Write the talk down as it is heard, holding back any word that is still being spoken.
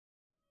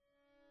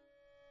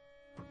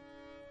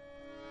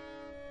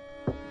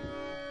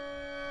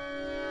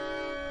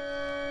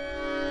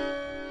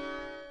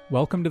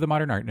Welcome to the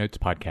Modern Art Notes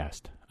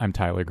podcast. I'm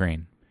Tyler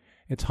Green.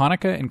 It's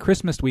Hanukkah and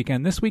Christmas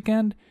weekend this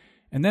weekend,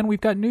 and then we've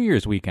got New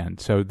Year's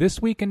weekend. So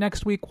this week and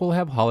next week we'll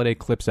have holiday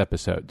clips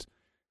episodes.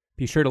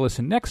 Be sure to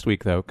listen next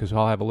week, though, because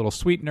I'll have a little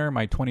sweetener,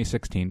 my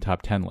 2016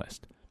 top 10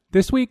 list.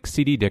 This week,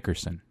 C.D.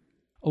 Dickerson.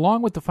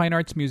 Along with the Fine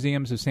Arts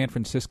Museums of San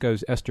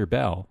Francisco's Esther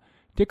Bell,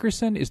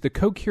 Dickerson is the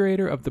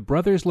co-curator of the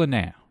Brothers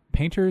Nain,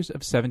 painters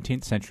of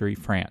 17th century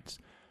France,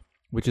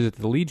 which is at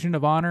the Legion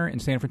of Honor in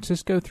San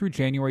Francisco through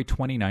January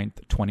 29,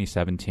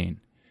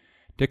 2017.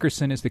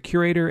 Dickerson is the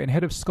curator and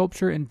head of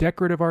sculpture and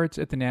decorative arts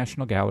at the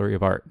National Gallery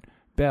of Art.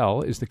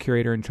 Bell is the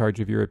curator in charge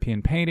of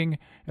European painting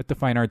at the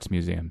Fine Arts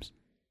Museums.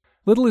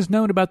 Little is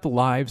known about the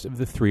lives of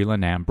the three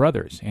Nain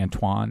brothers,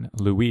 Antoine,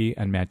 Louis,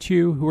 and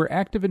Mathieu, who were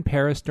active in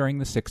Paris during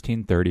the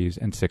 1630s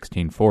and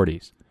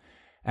 1640s.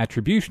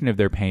 Attribution of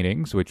their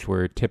paintings, which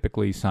were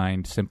typically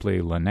signed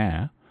simply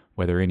Nain,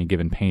 whether any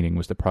given painting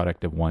was the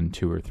product of 1,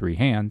 2, or 3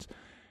 hands,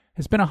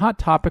 has been a hot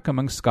topic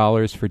among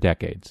scholars for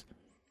decades.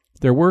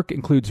 Their work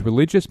includes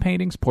religious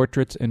paintings,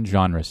 portraits, and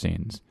genre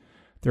scenes.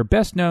 They're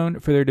best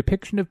known for their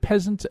depiction of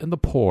peasants and the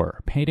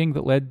poor, painting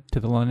that led to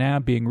the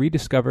Nain being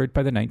rediscovered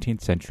by the 19th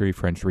century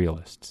French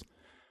realists.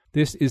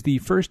 This is the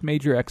first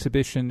major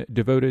exhibition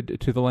devoted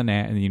to the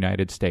Nain in the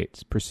United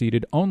States,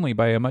 preceded only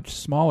by a much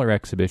smaller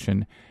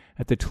exhibition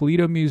at the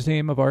Toledo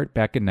Museum of Art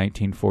back in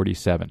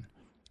 1947.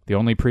 The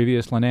only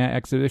previous Nain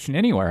exhibition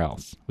anywhere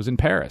else was in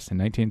Paris in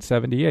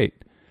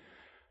 1978.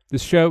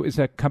 This show is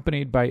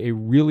accompanied by a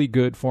really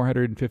good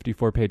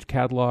 454-page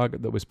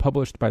catalog that was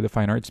published by the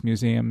Fine Arts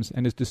Museums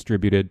and is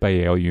distributed by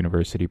Yale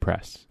University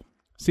Press.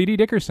 C.D.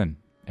 Dickerson,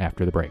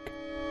 after the break.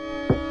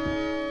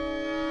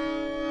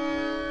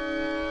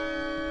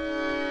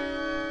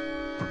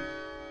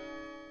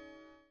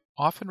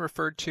 Often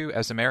referred to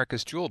as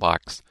America's Jewel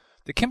Box,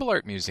 the Kimball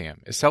Art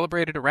Museum is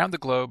celebrated around the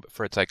globe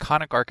for its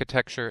iconic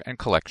architecture and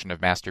collection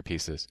of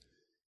masterpieces.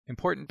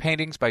 Important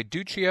paintings by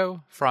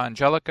Duccio, Fra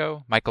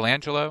Angelico,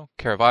 Michelangelo,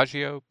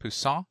 Caravaggio,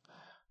 Poussin,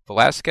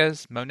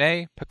 Velázquez,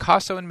 Monet,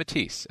 Picasso, and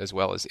Matisse, as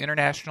well as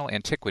international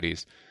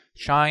antiquities,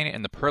 shine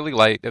in the pearly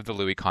light of the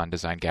Louis Kahn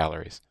Design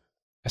Galleries.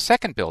 A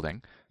second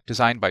building,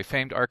 designed by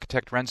famed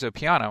architect Renzo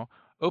Piano,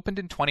 opened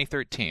in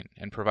 2013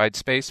 and provides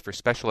space for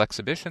special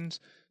exhibitions,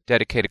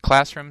 dedicated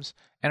classrooms,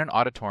 and an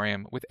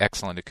auditorium with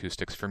excellent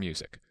acoustics for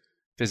music.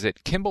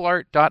 Visit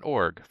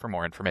kimballart.org for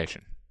more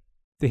information.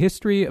 The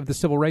history of the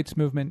civil rights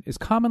movement is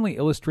commonly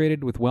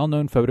illustrated with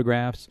well-known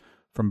photographs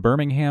from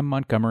Birmingham,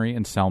 Montgomery,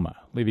 and Selma,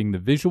 leaving the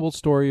visual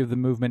story of the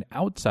movement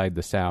outside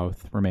the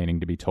South remaining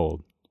to be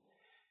told.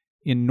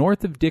 In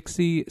North of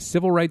Dixie,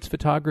 Civil Rights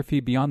Photography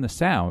Beyond the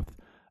South,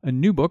 a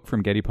new book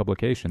from Getty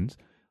Publications,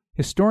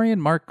 historian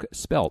Mark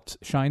Speltz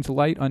shines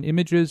light on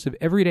images of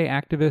everyday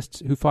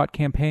activists who fought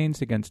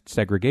campaigns against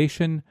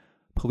segregation,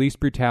 police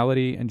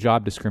brutality, and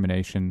job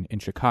discrimination in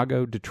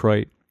Chicago,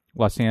 Detroit,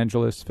 Los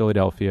Angeles,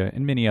 Philadelphia,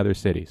 and many other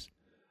cities.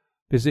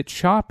 Visit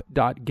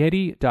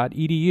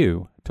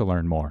shop.getty.edu to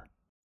learn more.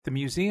 The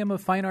Museum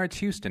of Fine Arts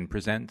Houston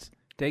presents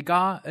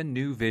Degas, A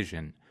New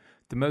Vision,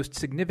 the most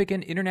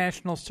significant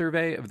international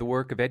survey of the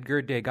work of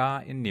Edgar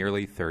Degas in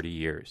nearly 30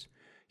 years.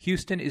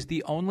 Houston is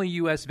the only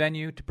U.S.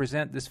 venue to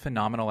present this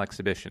phenomenal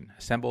exhibition,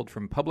 assembled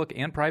from public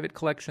and private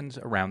collections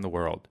around the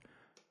world.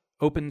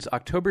 Opens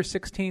October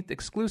 16th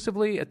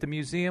exclusively at the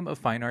Museum of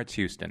Fine Arts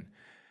Houston.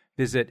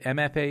 Visit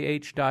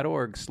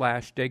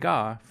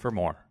mfah.org/Degas for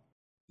more.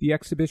 The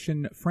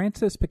exhibition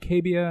Francis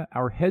Picabia,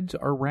 Our Heads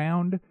Are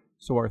Round,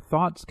 So Our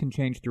Thoughts Can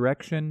Change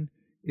Direction,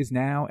 is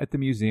now at the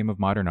Museum of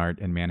Modern Art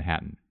in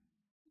Manhattan.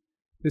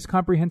 This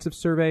comprehensive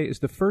survey is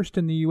the first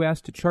in the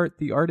U.S. to chart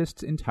the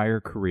artist's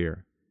entire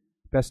career.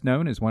 Best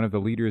known as one of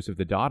the leaders of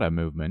the Dada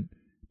movement,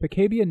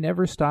 Picabia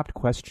never stopped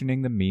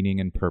questioning the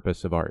meaning and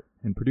purpose of art,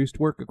 and produced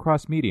work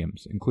across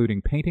mediums,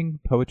 including painting,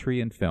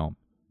 poetry, and film.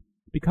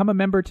 Become a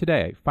member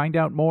today. Find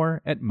out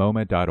more at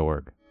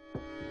MoMA.org.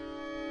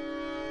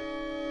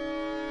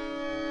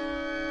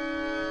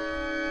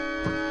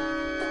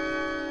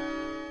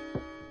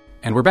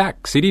 And we're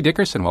back. C.D.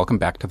 Dickerson, welcome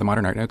back to the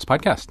Modern Art Notes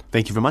podcast.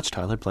 Thank you very much,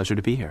 Tyler. Pleasure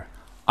to be here.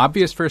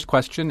 Obvious first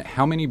question,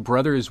 how many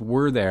brothers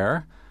were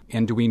there?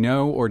 And do we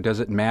know, or does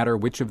it matter,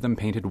 which of them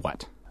painted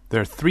what?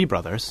 There are 3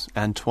 brothers,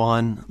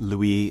 Antoine,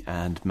 Louis,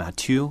 and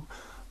Mathieu.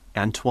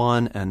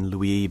 Antoine and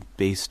Louis,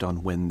 based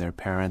on when their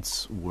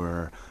parents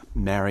were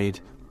married,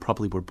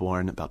 probably were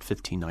born about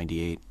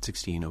 1598,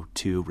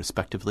 1602,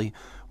 respectively.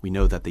 We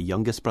know that the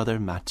youngest brother,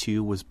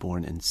 Mathieu, was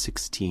born in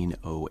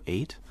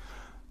 1608.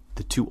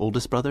 The 2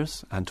 oldest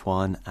brothers,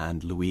 Antoine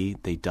and Louis,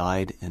 they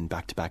died in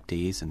back-to-back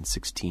days in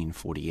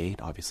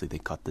 1648. Obviously, they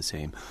caught the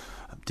same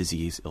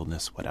disease,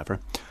 illness, whatever.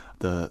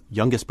 The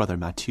youngest brother,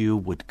 Mathieu,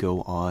 would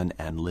go on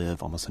and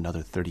live almost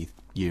another 30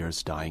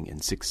 years, dying in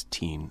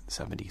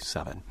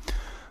 1677.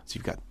 So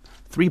you've got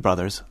 3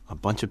 brothers, a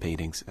bunch of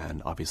paintings,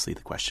 and obviously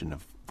the question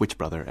of which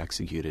brother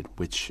executed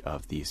which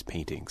of these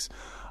paintings.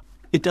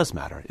 It does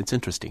matter. It's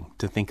interesting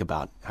to think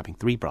about having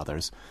three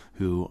brothers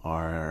who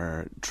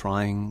are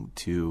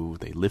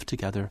they live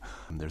together.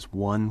 There's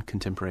one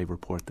contemporary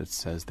report that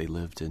says they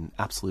lived in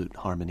absolute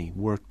harmony,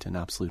 worked in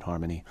absolute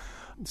harmony.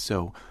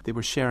 So they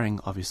were sharing,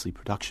 obviously,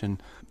 production.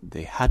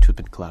 They had to have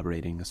been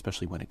collaborating,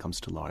 especially when it comes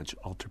to large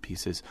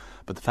altarpieces.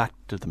 But the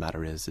fact of the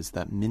matter is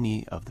that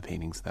many of the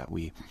paintings that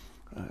we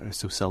are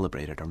so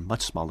celebrated are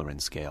much smaller in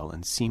scale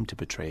and seem to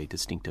portray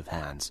distinctive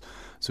hands.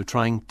 So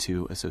trying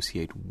to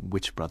associate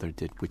which brother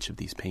did which of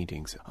these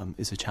paintings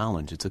is a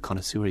challenge. It's a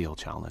connoisseurial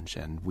challenge,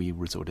 and we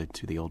resorted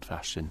to the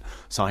old-fashioned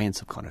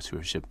science of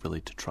connoisseurship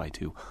really to try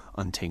to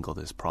untangle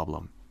this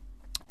problem.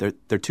 There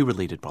are two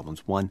related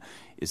problems. One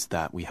is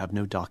that we have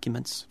no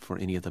documents for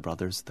any of the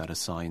brothers that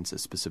assigns a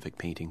specific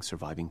painting,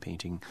 surviving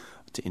painting,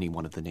 to any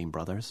one of the named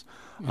brothers.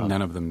 And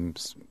none of them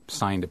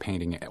signed a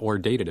painting or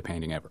dated a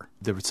painting ever.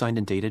 They were signed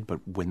and dated, but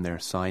when they're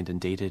signed and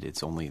dated,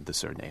 it's only the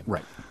surname.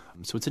 Right.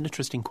 So it's an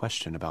interesting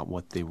question about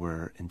what they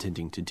were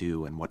intending to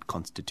do and what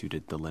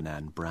constituted the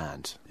Nain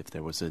brand, if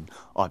there was an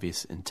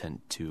obvious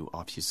intent to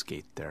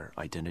obfuscate their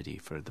identity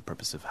for the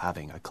purpose of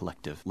having a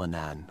collective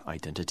Nain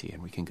identity.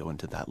 And we can go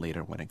into that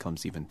later when it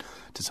comes even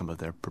to some of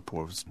their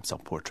proposed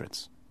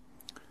self-portraits.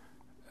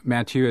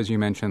 Mathieu, as you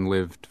mentioned,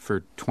 lived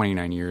for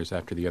 29 years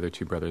after the other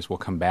two brothers. We'll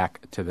come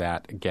back to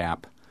that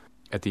gap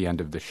at the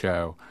end of the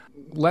show.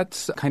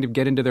 Let's kind of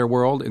get into their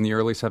world in the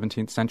early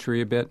 17th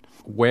century a bit.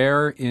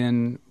 Where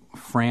in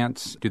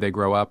France do they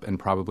grow up and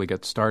probably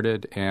get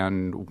started,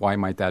 and why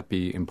might that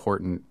be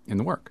important in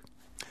the work?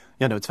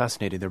 Yeah, no, it's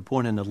fascinating. They're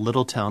born in a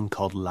little town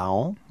called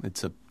Laon.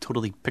 It's a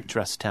totally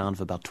picturesque town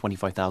of about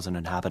 25,000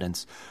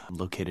 inhabitants,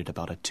 located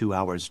about a 2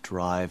 hours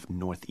drive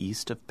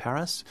northeast of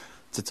Paris.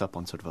 It sits up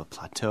on sort of a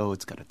plateau.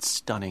 It's got a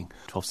stunning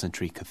 12th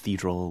century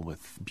cathedral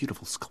with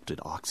beautiful sculpted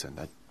oxen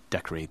that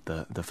decorate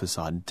the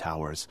facade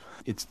towers.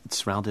 It's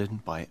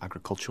surrounded by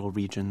agricultural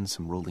regions,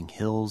 some rolling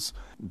hills.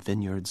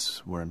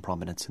 Vineyards were in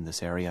prominence in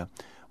this area.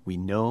 We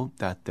know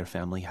that their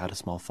family had a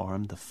small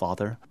farm. The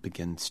father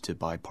begins to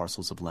buy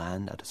parcels of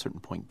land at a certain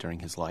point during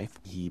his life.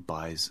 He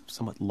buys a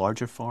somewhat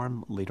larger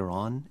farm later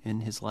on in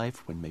his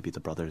life when maybe the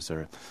brothers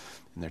are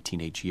in their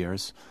teenage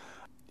years.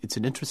 It's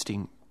an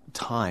interesting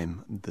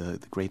time. The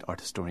great art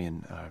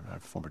historian,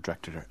 former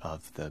director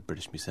of the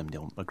British Museum,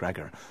 Neil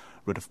MacGregor,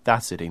 wrote a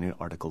fascinating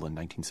article in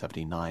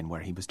 1979 where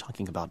he was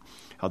talking about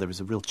how there was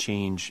a real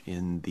change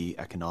in the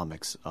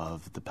economics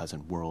of the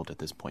peasant world at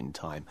this point in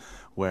time,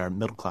 where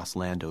middle-class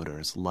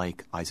landowners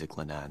like Isaac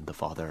Nain, the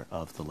father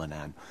of the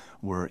Nain,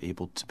 were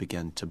able to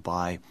begin to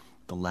buy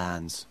the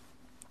lands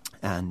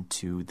and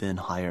to then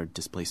hire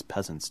displaced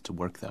peasants to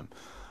work them.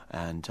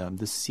 And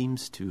this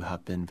seems to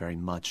have been very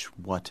much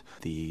what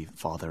the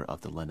father of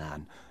the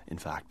Nain, in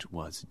fact,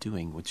 was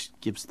doing, which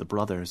gives the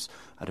brothers,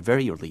 at a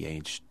very early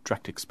age,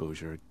 direct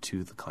exposure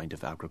to the kind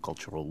of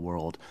agricultural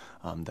world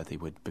that they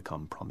would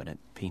become prominent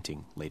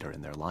painting later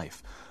in their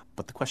life.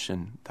 But the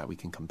question that we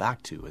can come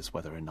back to is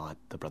whether or not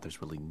the brothers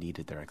really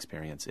needed their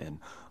experience in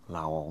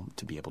Laon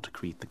to be able to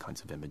create the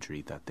kinds of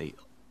imagery that they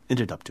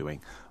ended up doing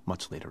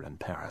much later in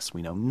Paris.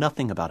 We know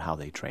nothing about how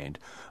they trained.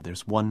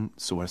 There's one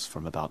source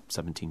from about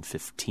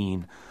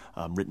 1715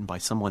 written by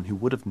someone who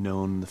would have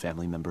known the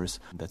family members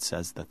that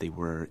says that they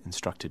were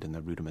instructed in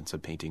the rudiments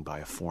of painting by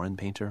a foreign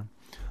painter.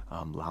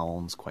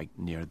 Laon's quite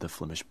near the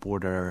Flemish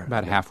border.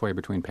 About halfway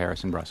between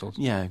Paris and Brussels.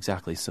 Yeah,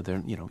 exactly. So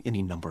there,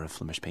 any number of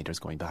Flemish painters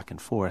going back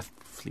and forth.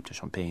 Philippe de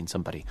Champagne,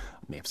 somebody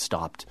may have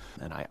stopped,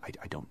 and I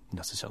don't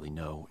necessarily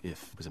know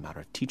if it was a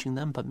matter of teaching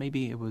them, but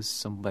maybe it was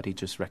somebody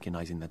just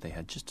recognizing that they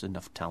had just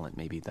enough talent,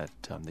 maybe that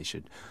they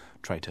should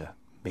try to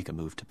make a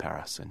move to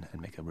Paris and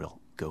make a real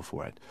go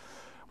for it.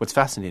 What's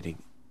fascinating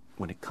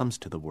when it comes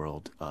to the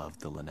world of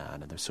the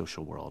Nain and their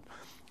social world,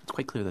 it's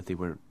quite clear that they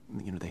were,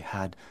 they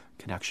had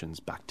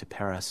connections back to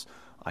Paris.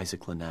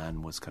 Isaac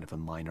Nain was kind of a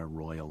minor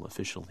royal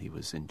official. He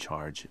was in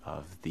charge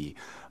of the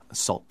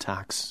salt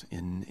tax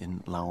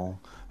in Laon,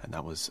 and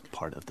that was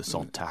part of the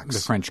salt tax.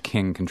 The French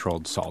king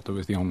controlled salt. It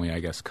was the only,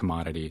 I guess,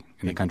 commodity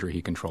in the country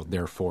he controlled.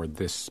 Therefore,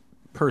 this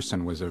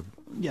person was of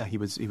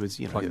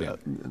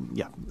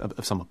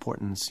some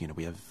importance.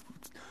 We have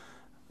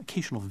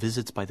occasional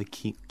visits by the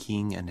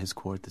king and his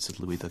court. This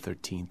is Louis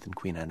XIII and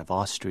Queen Anne of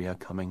Austria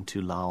coming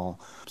to Laon.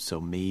 So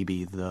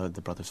maybe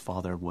the brother's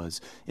father was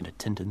in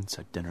attendance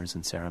at dinners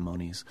and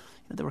ceremonies.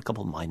 There were a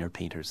couple of minor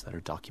painters that are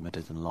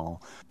documented in Laon,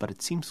 but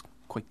it seems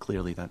quite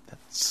clearly that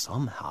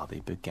somehow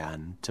they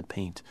began to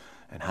paint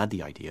and had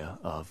the idea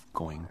of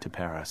going to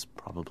Paris,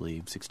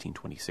 probably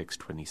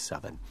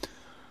 1626-27.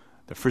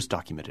 They're first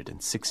documented in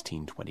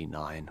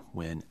 1629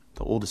 when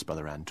the oldest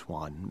brother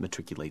Antoine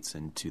matriculates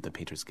into the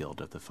Painters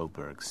Guild of the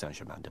Faubourg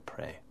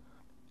Saint-Germain-des-Prés.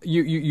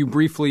 You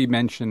briefly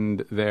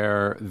mentioned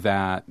there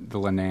that the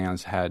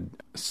Nains had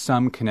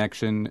some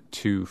connection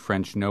to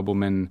French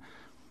noblemen,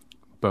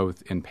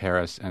 both in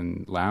Paris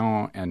and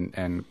Laon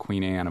and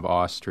Queen Anne of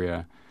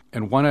Austria.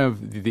 And one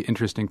of the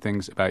interesting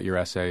things about your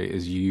essay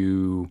is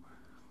you,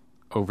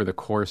 over the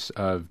course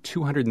of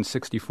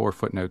 264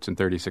 footnotes and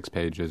 36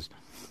 pages,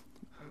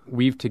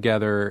 weave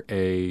together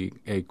a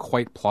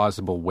quite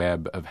plausible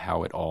web of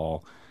how it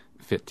all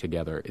fit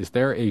together. Is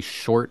there a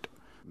short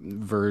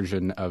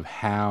version of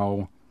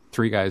how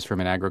three guys from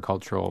an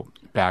agricultural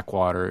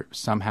backwater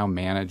somehow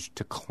managed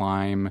to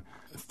climb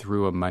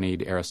through a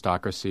moneyed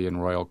aristocracy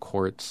and royal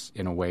courts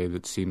in a way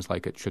that seems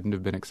like it shouldn't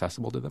have been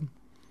accessible to them?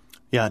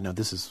 Yeah, no,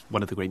 this is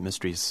one of the great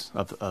mysteries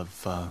of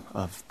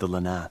the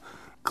Nain.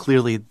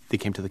 Clearly, they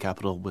came to the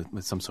capital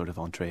with some sort of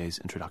entrees,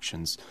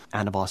 introductions.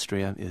 Anne of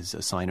Austria is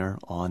a signer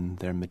on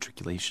their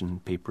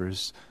matriculation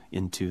papers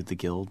into the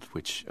guild,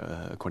 which,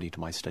 according to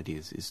my study,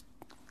 is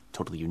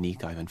totally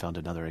unique. I haven't found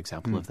another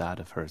example of that,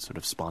 of her sort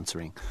of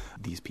sponsoring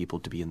these people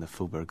to be in the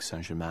Faubourg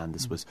Saint-Germain.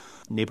 This was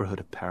a neighborhood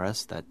of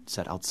Paris that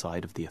sat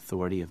outside of the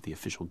authority of the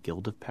official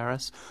guild of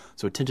Paris.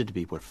 So it tended to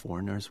be where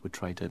foreigners would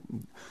try to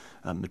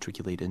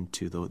matriculate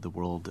into the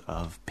world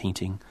of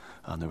painting.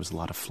 There was a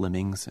lot of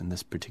Flemings in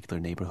this particular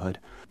neighborhood.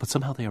 But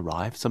somehow they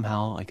arrived.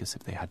 Somehow, I guess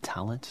if they had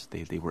talent,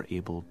 they were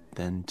able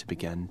then to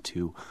begin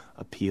to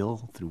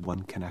appeal through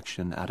one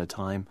connection at a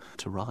time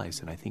to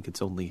rise. And I think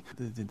it's only,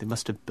 they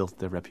must have built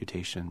their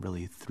reputation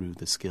really through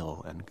the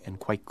skill and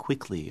quite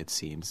quickly, it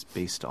seems,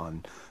 based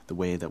on the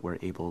way that we're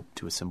able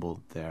to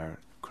assemble their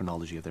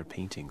chronology of their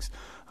paintings.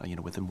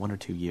 Within 1 or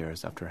 2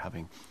 years after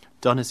having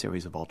done a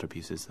series of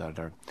altarpieces that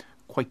are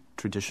quite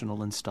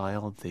traditional in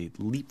style, they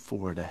leap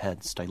forward ahead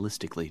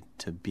stylistically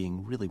to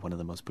being really one of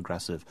the most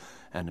progressive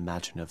and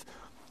imaginative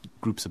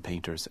groups of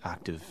painters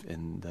active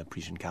in the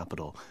Parisian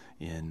capital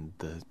in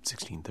the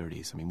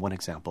 1630s. I mean, one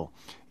example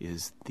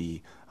is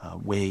the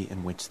way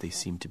in which they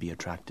seem to be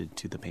attracted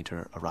to the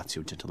painter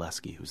Orazio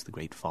Gentileschi, who's the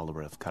great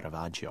follower of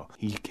Caravaggio.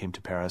 He came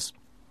to Paris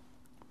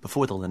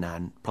before the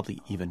Nain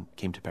probably even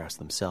came to Paris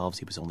themselves.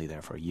 He was only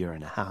there for a year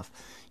and a half.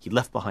 He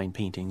left behind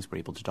paintings, were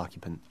able to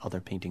document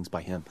other paintings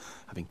by him,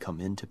 having come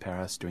into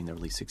Paris during the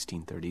early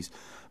 1630s.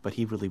 But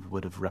he really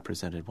would have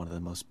represented one of the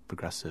most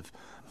progressive,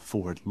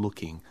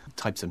 forward-looking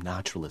types of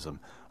naturalism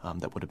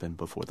that would have been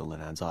before the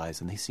Nain's eyes.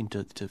 And they seem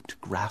to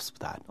grasp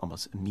that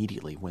almost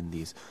immediately when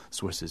these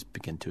sources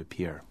begin to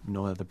appear.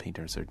 No other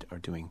painters are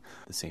doing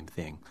the same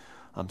thing.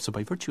 So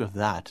by virtue of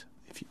that,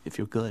 if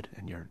you're good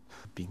and you're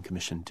being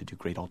commissioned to do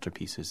great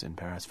altarpieces in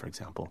Paris, for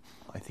example,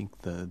 I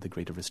think the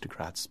great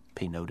aristocrats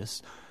pay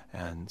notice,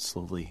 and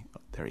slowly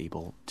they're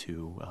able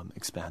to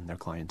expand their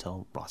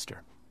clientele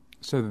roster.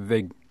 So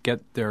they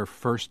get their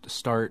first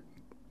start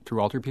through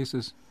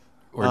altarpieces?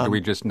 Or do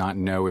we just not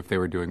know if they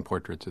were doing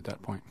portraits at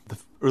that point? The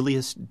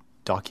earliest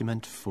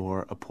document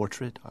for a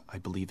portrait, I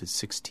believe, is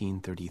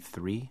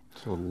 1633.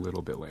 So a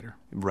little bit later.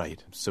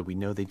 Right. So we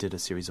know they did a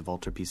series of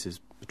altarpieces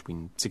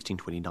between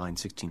 1629 and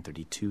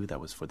 1632. That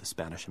was for the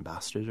Spanish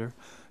ambassador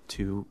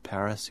to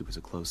Paris, who was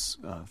a close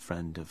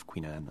friend of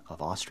Queen Anne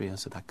of Austria.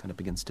 So that kind of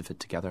begins to fit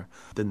together.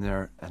 Then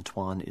there,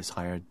 Antoine is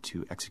hired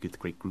to execute the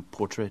great group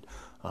portrait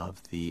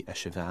of the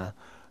échevins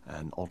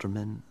and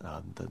aldermen,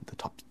 the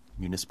top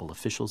municipal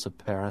officials of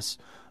Paris,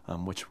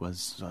 which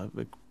was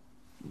a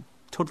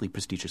totally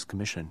prestigious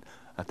commission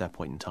at that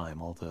point in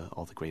time. All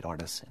the great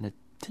artists, and it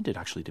tended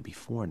actually to be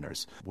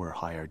foreigners, were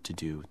hired to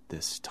do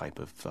this type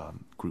of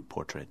group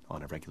portrait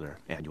on a regular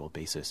annual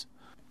basis.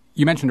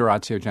 You mentioned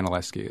Orazio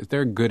Gentileschi. Is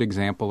there a good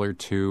example or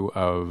two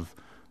of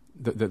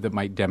that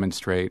might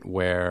demonstrate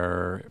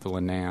where the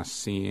Nain,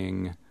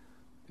 seeing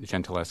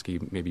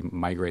Gentileschi maybe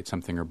migrate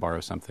something or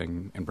borrow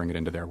something and bring it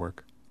into their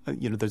work?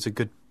 There's a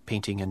good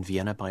painting in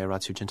Vienna by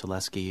Orazio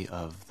Gentileschi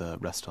of the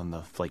Rest on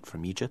the Flight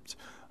from Egypt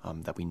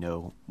that we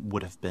know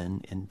would have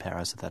been in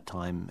Paris at that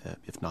time,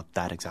 if not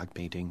that exact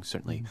painting,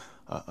 certainly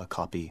a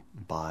copy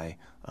by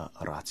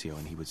Orazio,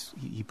 and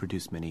he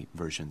produced many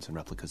versions and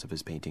replicas of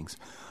his paintings.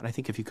 And I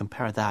think if you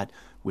compare that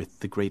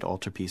with the great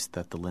altarpiece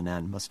that the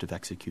Nain must have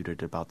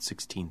executed about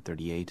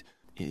 1638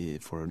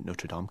 for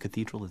Notre Dame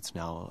Cathedral, it's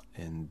now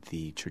in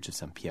the Church of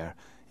Saint-Pierre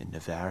in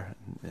Nevers,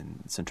 in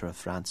the center of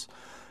France.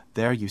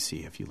 There you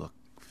see, if you look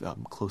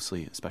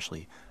closely,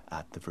 especially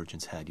at the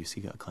Virgin's head, you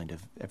see a kind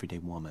of everyday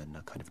woman,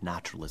 a kind of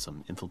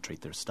naturalism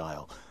infiltrate their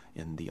style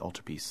in the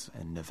altarpiece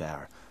in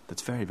Nevers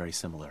that's very, very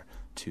similar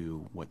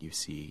to what you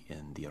see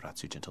in the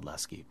Orazio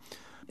Gentileschi.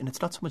 And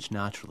it's not so much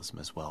naturalism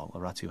as well.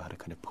 Orazio had a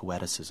kind of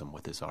poeticism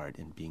with his art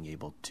in being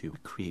able to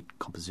create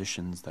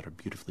compositions that are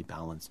beautifully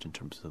balanced in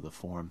terms of the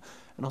form,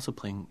 and also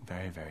playing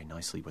very, very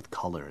nicely with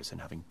colors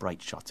and having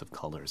bright shots of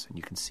colors. And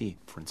you can see,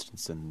 for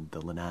instance, in the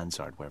Nain's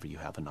art, wherever you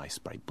have a nice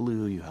bright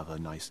blue, you have a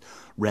nice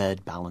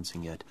red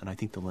balancing it. And I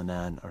think the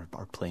Nain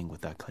are playing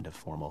with that kind of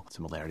formal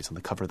similarities. On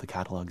the cover of the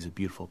catalog is a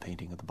beautiful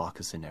painting of the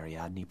Bacchus and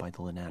Ariadne by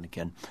the Nain.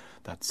 Again,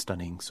 that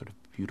stunning sort of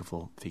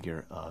beautiful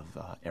figure of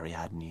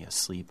Ariadne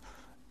asleep.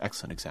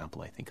 Excellent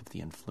example, I think, of the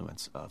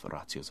influence of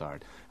Orazio's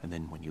art. And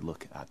then when you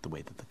look at the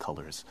way that the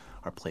colors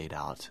are played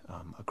out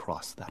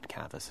across that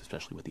canvas,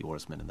 especially with the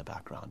oarsmen in the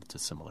background, it's a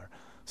similar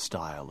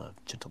style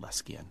of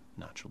Gentileschian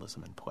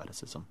naturalism and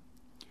poeticism.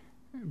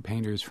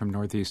 Painters from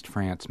northeast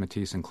France,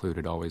 Matisse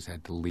included, always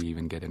had to leave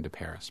and get into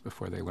Paris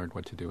before they learned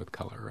what to do with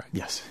color, right?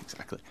 Yes,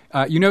 exactly.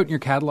 You note in your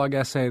catalog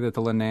essay that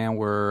the Nain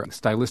were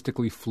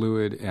stylistically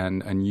fluid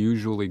and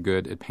unusually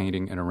good at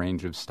painting in a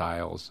range of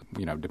styles,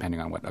 depending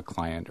on what a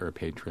client or a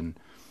patron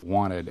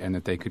wanted, and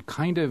that they could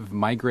kind of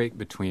migrate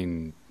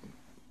between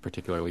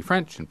particularly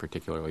French and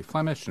particularly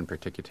Flemish and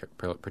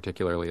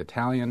particularly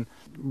Italian,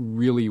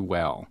 really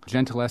well.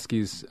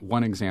 Gentileschi's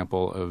one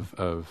example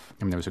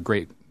there was a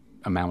great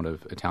amount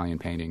of Italian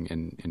painting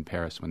in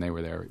Paris when they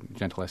were there.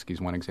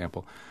 Gentileschi's one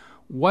example.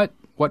 What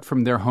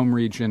from their home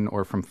region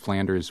or from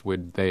Flanders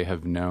would they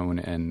have known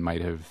and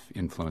might have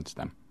influenced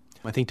them?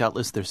 I think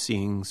doubtless they're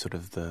seeing sort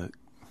of the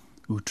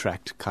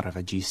Utrecht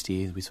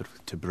Caravaggisti, we sort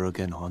of to Brugge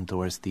and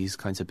Honthorst, these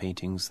kinds of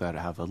paintings that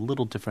have a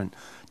little different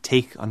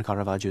take on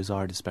Caravaggio's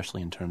art,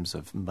 especially in terms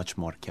of much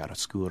more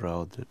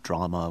chiaroscuro, the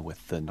drama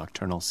with the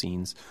nocturnal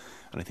scenes.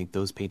 And I think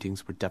those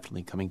paintings were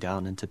definitely coming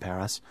down into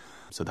Paris.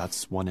 So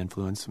that's one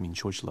influence. I mean,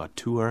 Georges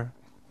Latour,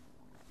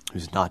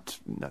 who's not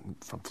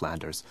from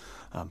Flanders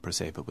per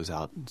se, but was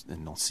out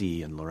in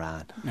Nancy and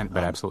Lorraine.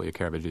 But absolutely a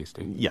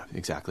Caravaggisti. Yeah,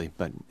 exactly.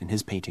 But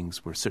his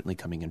paintings were certainly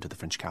coming into the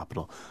French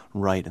capital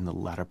right in the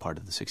latter part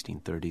of the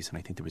 1630s. And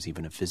I think there was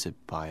even a visit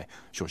by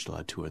Georges de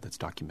Latour that's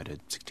documented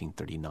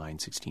 1639,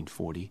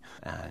 1640.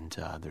 And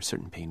there are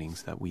certain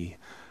paintings that we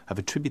have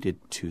attributed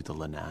to the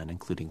Nain,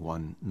 including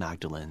one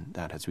Magdalene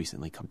that has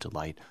recently come to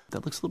light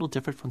that looks a little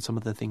different from some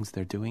of the things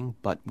they're doing,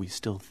 but we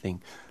still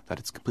think that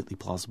it's completely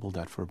plausible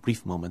that for a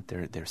brief moment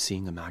they're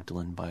seeing a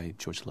Magdalene by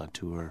Georges de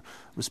Latour,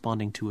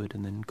 responding to it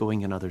and then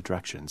going in other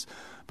directions.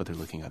 But they're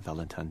looking at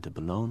Valentin de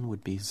Boulogne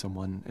would be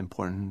someone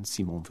important,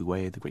 Simon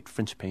Vouet, the great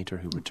French painter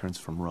who returns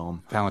from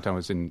Rome. Valentin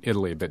was in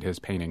Italy, but his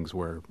paintings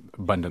were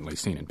abundantly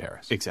seen in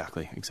Paris.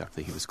 Exactly.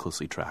 He was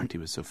closely tracked. He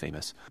was so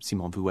famous.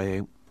 Simon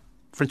Vouet,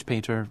 French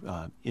painter,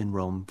 in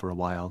Rome for a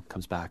while,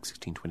 comes back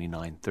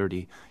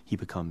 1629-30. He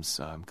becomes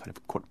kind of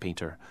a court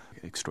painter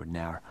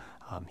extraordinaire.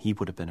 He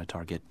would have been a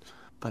target.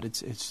 But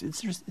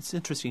it's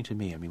interesting to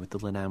me. I mean, with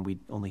the Nain, we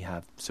only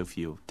have so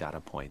few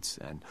data points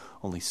and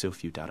only so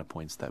few data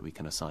points that we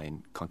can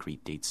assign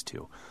concrete dates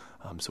to.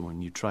 So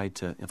when you try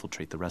to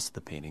infiltrate the rest of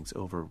the paintings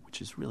over,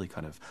 which is really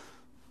kind of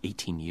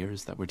 18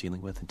 years that we're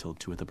dealing with until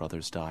two of the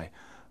brothers die,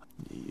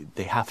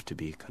 they have to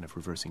be kind of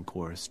reversing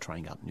course,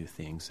 trying out new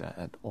things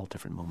at all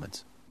different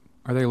moments.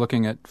 Are they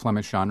looking at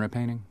Flemish genre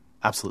painting?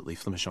 Absolutely.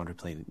 Flemish genre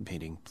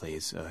painting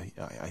plays,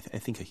 I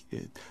think,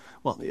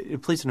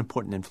 it plays an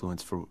important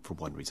influence for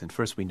one reason.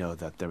 First, we know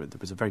that there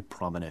was a very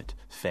prominent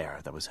fair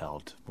that was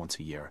held once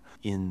a year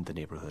in the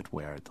neighborhood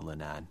where the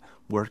Nain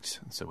worked.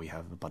 So we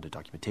have abundant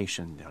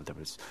documentation. There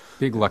was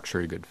big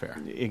luxury good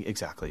fair.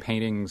 Exactly.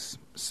 Paintings,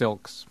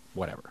 silks,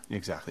 whatever.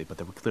 Exactly. But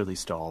there were clearly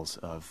stalls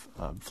of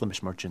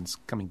Flemish merchants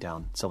coming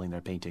down, selling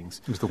their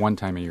paintings. It was the one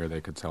time a year they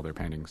could sell their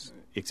paintings.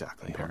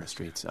 Exactly, on the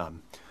streets.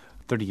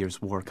 30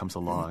 Years' War comes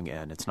along,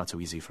 and it's not so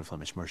easy for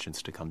Flemish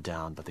merchants to come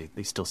down, but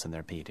they still send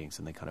their paintings,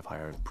 and they kind of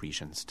hire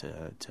Parisians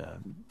to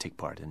take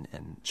part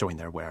in showing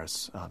their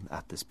wares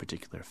at this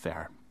particular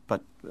fair.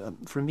 But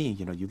for me,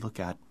 you look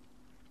at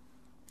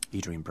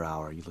Adrian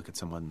Brouwer, you look at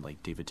someone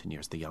like David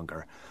Teniers the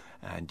Younger,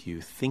 and you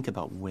think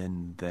about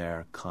when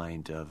their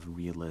kind of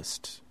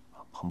realist,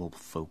 humble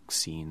folk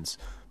scenes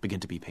begin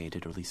to be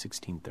painted, early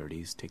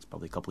 1630s. Takes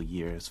probably a couple of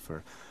years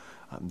for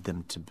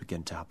them to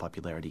begin to have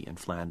popularity in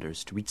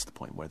Flanders to reach the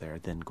point where they're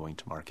then going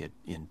to market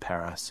in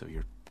Paris. So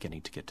you're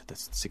beginning to get to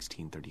this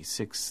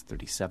 1636,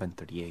 37,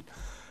 38.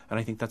 And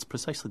I think that's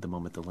precisely the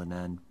moment the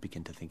Nain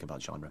begin to think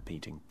about genre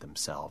painting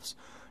themselves.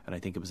 And I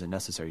think it was a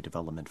necessary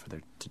development for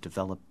them to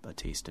develop a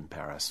taste in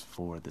Paris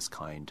for this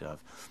kind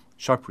of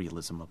sharp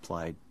realism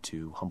applied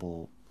to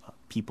humble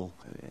people.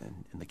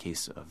 In the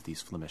case of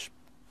these Flemish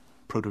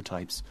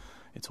prototypes,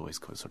 it's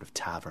always sort of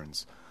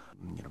taverns,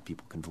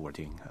 people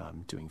convorting,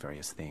 doing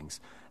various things.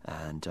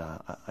 And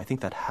I think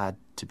that had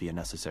to be a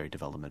necessary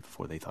development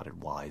before they thought it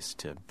wise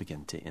to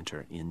begin to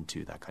enter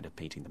into that kind of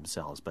painting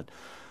themselves. But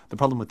the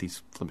problem with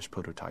these Flemish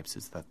prototypes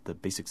is that the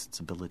basic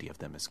sensibility of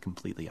them is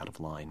completely out of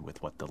line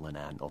with what the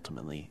Nain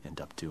ultimately end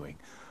up doing.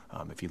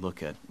 If you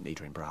look at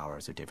Adrian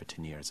Brouwer's or David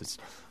Teniers,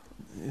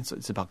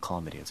 it's about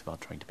comedy. It's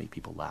about trying to make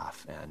people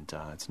laugh, and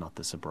it's not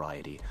the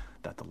sobriety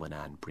that the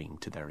Nain bring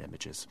to their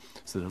images.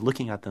 So they're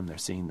looking at them, they're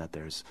seeing that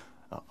there's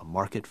a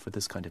market for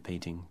this kind of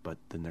painting, but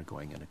then they're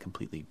going in a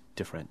completely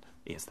different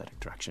aesthetic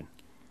direction.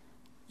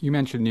 You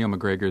mentioned Neil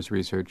McGregor's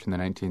research in the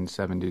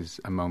 1970s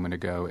a moment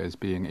ago as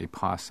being a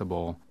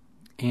possible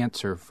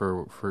answer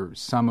for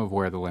some of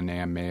where the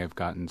Nain may have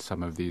gotten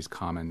some of these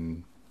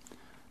common,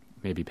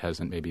 maybe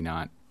peasant, maybe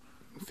not,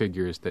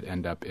 figures that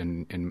end up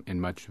in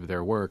much of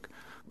their work.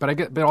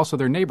 But also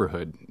their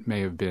neighborhood may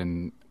have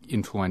been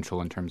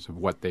influential in terms of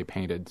what they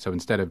painted. So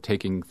instead of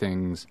taking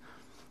things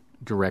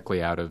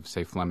directly out of,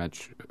 say,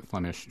 Flemish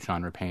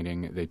genre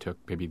painting, they took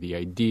maybe the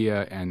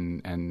idea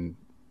and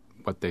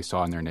what they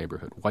saw in their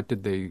neighborhood. What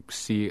did they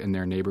see in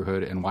their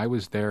neighborhood, and why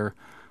was their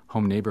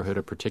home neighborhood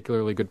a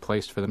particularly good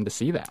place for them to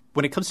see that?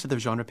 When it comes to their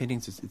genre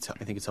paintings,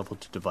 I think it's helpful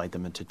to divide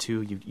them into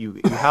two. You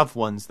have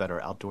ones that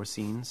are outdoor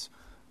scenes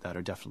that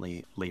are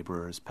definitely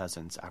laborers,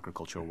 peasants,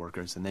 agricultural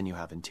workers, and then you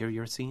have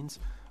interior scenes,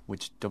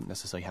 which don't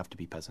necessarily have to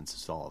be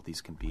peasants at all.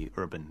 These can be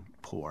urban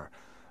poor.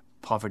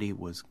 Poverty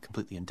was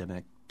completely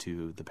endemic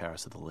to the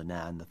Paris of the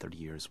Nain. The 30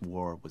 Years'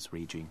 War was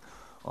raging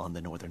on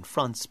the northern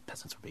fronts.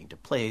 Peasants were being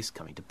displaced,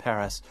 coming to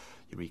Paris.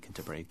 You read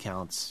contemporary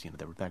accounts.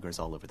 There were beggars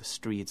all over the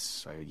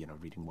streets.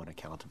 Reading one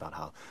account about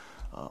how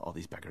all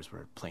these beggars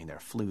were playing their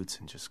flutes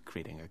and just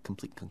creating a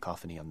complete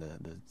cacophony on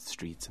the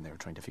streets, and they were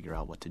trying to figure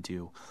out what to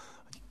do.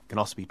 Can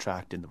also be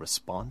tracked in the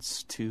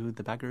response to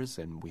the beggars,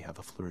 and we have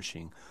a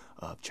flourishing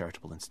of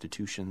charitable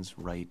institutions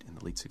right in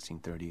the late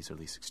 1630s,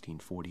 early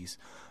 1640s.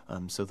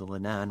 So the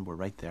Nain were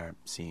right there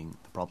seeing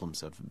the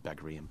problems of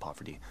beggary and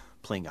poverty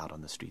playing out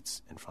on the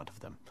streets in front of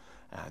them.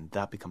 And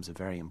that becomes a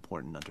very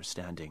important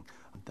understanding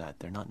that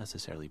they're not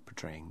necessarily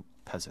portraying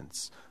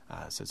peasants,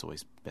 as has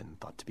always been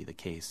thought to be the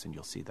case, and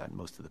you'll see that in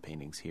most of the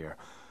paintings here.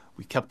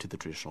 We kept to the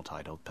traditional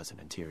title,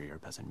 peasant interior,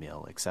 peasant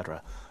meal,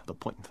 etc. The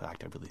point, in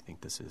fact, I really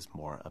think this is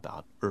more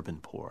about urban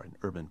poor and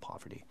urban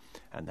poverty,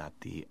 and that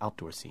the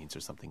outdoor scenes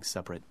are something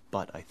separate,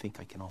 but I think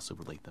I can also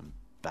relate them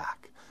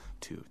back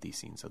to these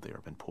scenes of the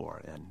urban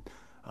poor, and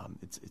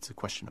it's a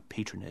question of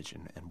patronage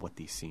and what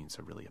these scenes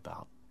are really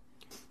about.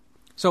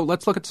 So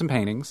let's look at some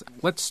paintings.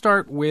 Let's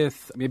start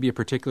with maybe a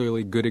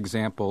particularly good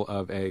example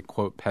of a,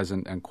 quote,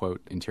 peasant and,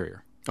 quote,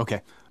 interior.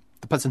 Okay.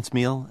 The peasant's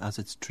meal, as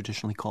it's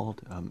traditionally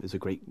called, is a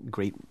great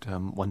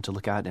one to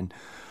look at. And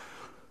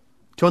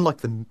to unlock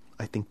the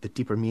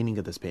deeper meaning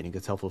of this painting,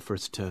 it's helpful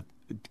first to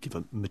give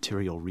a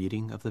material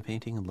reading of the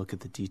painting and look at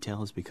the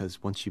details,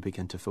 because once you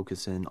begin to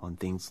focus in on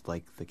things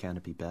like the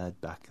canopy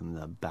bed back in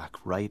the back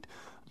right,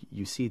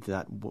 you see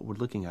that what we're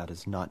looking at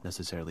is not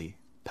necessarily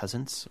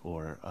peasants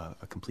or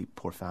a complete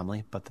poor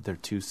family, but that there are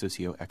two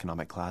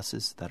socioeconomic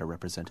classes that are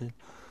represented.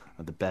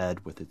 The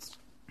bed with its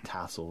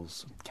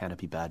tassels,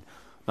 canopy bed,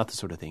 not the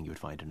sort of thing you would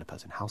find in a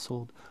peasant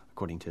household,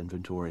 according to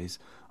inventories.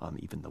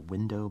 Even the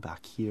window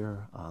back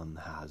here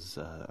has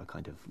a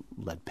kind of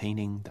lead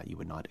painting that you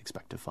would not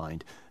expect to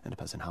find in a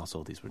peasant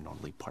household. These were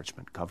normally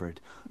parchment covered.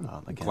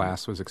 Again,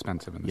 glass was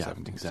expensive in the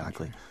 17th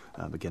exactly.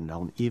 century.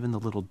 Again, even the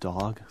little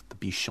dog, the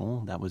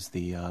bichon, that was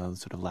the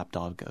sort of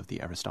lapdog of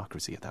the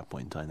aristocracy at that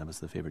point in time. That was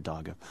the favorite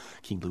dog of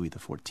King Louis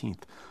XIV.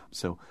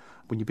 So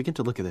when you begin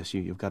to look at this,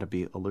 you've got to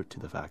be alert to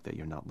the fact that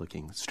you're not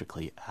looking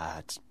strictly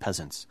at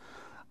peasants.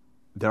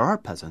 There are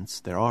peasants.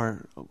 There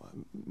are,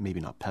 maybe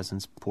not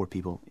peasants, poor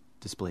people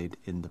displayed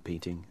in the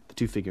painting. The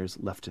two figures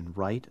left and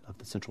right of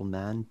the central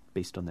man,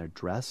 based on their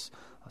dress,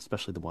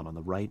 especially the one on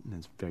the right in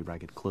his very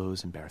ragged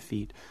clothes and bare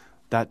feet,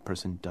 that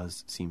person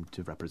does seem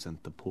to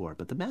represent the poor.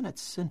 But the man at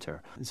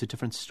center is a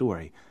different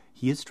story.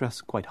 He is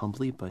dressed quite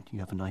humbly, but you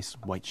have a nice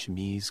white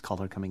chemise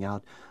collar coming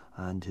out,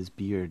 and his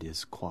beard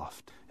is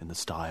coiffed in the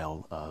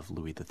style of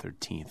Louis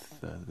XIII,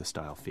 the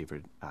style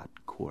favored at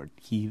court.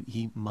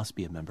 He must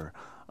be a member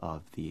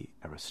of the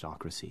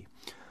aristocracy.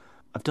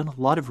 I've done a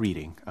lot of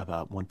reading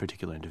about one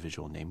particular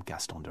individual named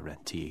Gaston de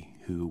Renty,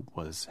 who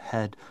was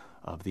head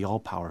of the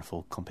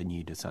all-powerful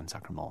Compagnie de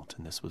Saint-Sacrement,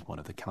 and this was one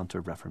of the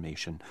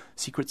counter-Reformation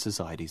secret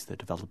societies that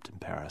developed in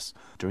Paris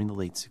during the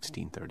late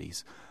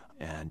 1630s,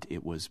 and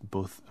it was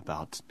both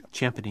about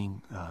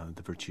championing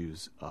the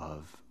virtues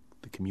of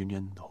the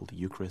Communion, the Holy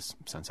Eucharist,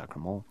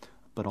 Saint-Sacrement,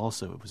 but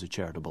also it was a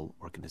charitable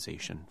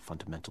organization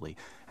fundamentally.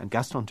 And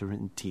Gaston de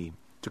Renty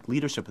took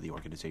leadership of the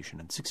organization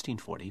in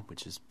 1640,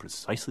 which is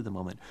precisely the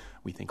moment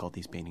we think all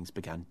these paintings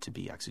began to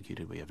be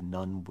executed. We have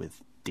none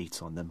with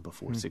dates on them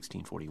before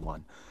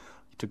 1641.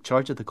 He took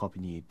charge of the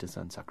Compagnie de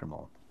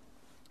Saint-Sacrement,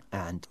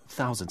 and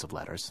thousands of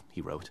letters he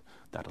wrote.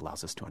 That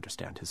allows us to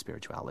understand his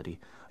spirituality.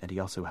 And he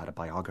also had a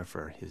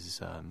biographer,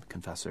 his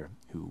confessor,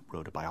 who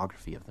wrote a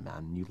biography of the man.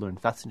 And you learn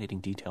fascinating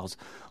details,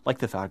 like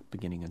the fact,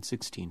 beginning in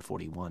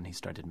 1641, he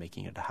started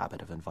making it a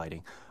habit of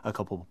inviting a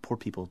couple of poor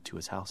people to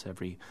his house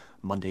every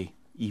Monday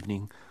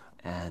evening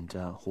and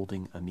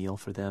holding a meal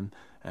for them.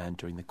 And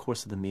during the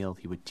course of the meal,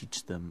 he would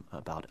teach them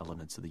about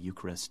elements of the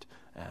Eucharist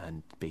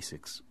and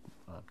basics,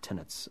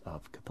 tenets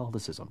of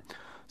Catholicism.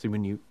 So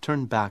when you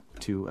turn back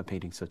to a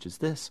painting such as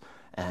this,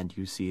 and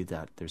you see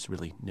that there's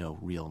really no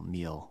real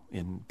meal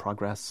in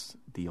progress,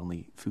 the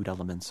only food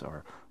elements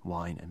are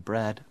wine and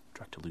bread,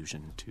 direct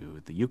allusion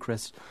to the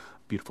Eucharist,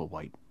 beautiful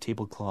white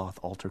tablecloth,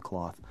 altar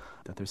cloth,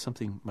 that there's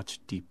something much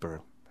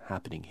deeper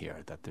happening here,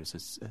 that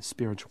there's a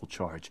spiritual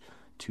charge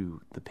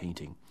to the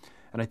painting.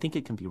 And I think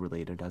it can be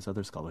related, as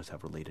other scholars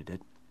have related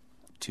it,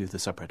 to the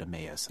supper at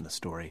Emmaus and the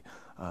story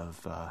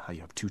of how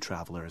you have two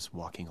travelers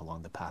walking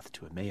along the path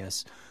to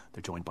Emmaus.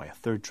 They're joined by a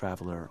third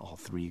traveler. All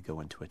three go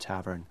into a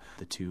tavern.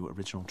 The two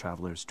original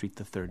travelers treat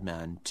the third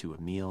man to a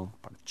meal,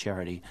 part of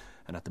charity,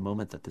 and at the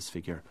moment that this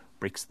figure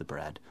breaks the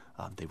bread,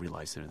 they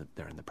realize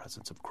they're in the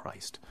presence of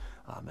Christ,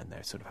 and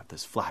they sort of have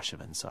this flash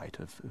of insight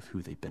of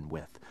who they've been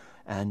with.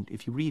 And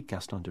if you read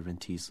Gaston de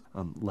Renty's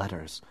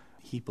letters,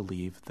 he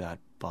believed that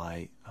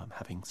by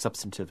having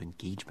substantive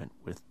engagement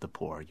with the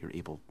poor, you're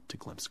able to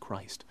glimpse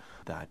Christ,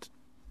 that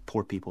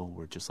poor people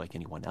were just like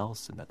anyone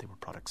else and that they were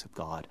products of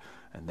God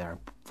and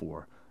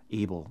therefore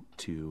able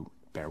to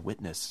bear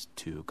witness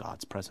to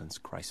God's presence,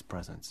 Christ's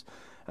presence.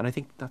 And I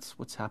think that's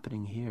what's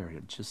happening here.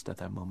 Just at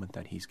that moment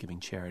that he's giving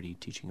charity,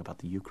 teaching about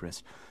the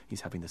Eucharist,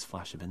 he's having this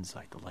flash of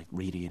insight, the light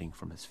radiating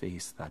from his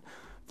face, that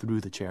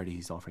through the charity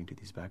he's offering to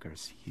these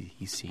beggars,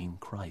 he's seeing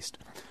Christ.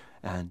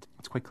 And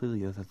it's quite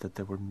clearly that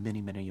there were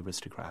many, many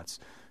aristocrats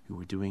who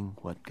were doing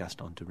what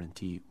Gaston de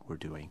Rinty were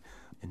doing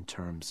in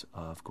terms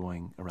of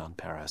going around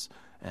Paris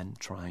and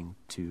trying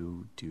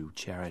to do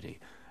charity.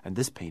 And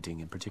this painting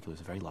in particular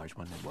is a very large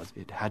one.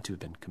 It had to have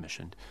been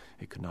commissioned.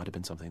 It could not have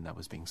been something that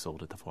was being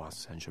sold at the Foire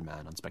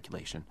Saint-Germain on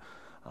speculation.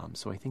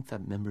 So I think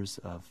that members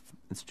of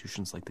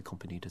institutions like the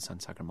Compagnie de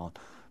Saint-Sacrement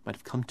might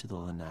have come to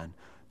the Nain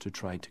to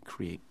try to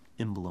create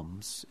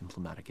emblems,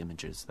 emblematic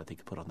images that they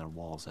could put on their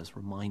walls as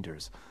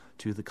reminders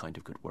to the kind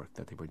of good work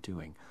that they were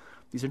doing.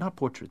 These are not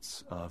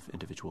portraits of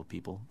individual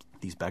people.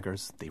 These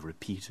beggars, they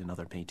repeat in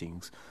other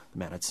paintings. The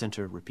man at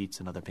center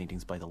repeats in other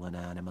paintings by the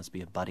Nain. It must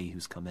be a buddy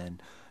who's come in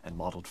and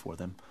modeled for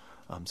them.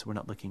 So we're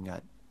not looking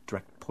at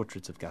direct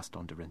portraits of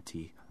Gaston de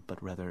Rinty,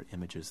 but rather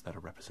images that are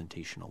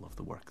representational of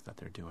the work that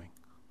they're doing.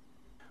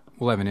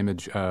 We'll have an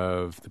image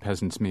of the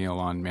peasant's meal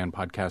on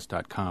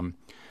manpodcast.com.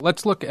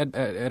 Let's look at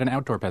an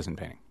outdoor peasant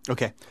painting.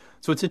 Okay.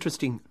 So it's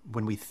interesting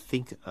when we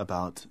think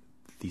about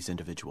these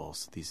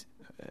individuals, these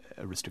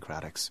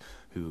aristocratics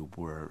who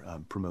were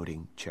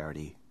promoting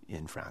charity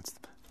in France.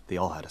 They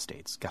all had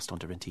estates. Gaston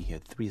de Rinty, he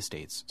had 3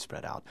 estates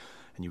spread out.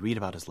 And you read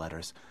about his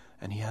letters,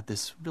 and he had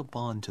this real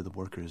bond to the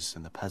workers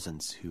and the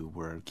peasants who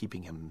were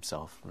keeping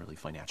himself really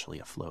financially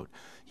afloat.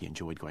 He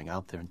enjoyed going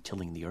out there and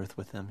tilling the earth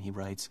with them, he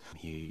writes.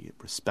 He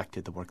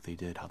respected the work they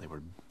did, how they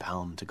were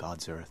bound to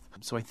God's earth.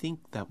 So I think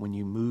that when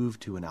you move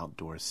to an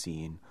outdoor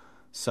scene,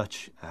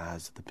 such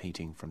as the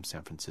painting from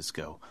San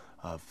Francisco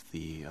of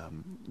the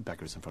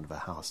beggars in front of a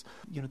house,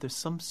 there's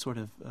some sort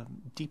of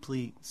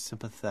deeply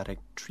sympathetic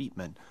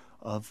treatment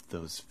of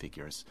those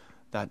figures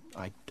that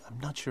I'm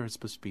not sure it's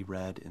supposed to be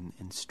read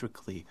in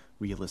strictly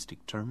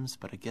realistic terms,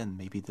 but again,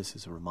 maybe this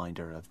is a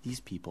reminder of these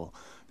people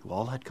who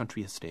all had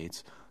country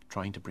estates,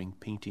 trying to bring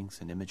paintings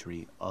and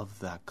imagery of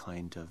that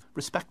kind of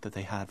respect that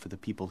they had for the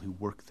people who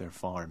worked their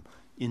farm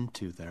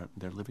into their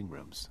living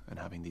rooms, and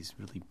having these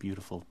really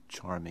beautiful,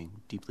 charming,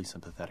 deeply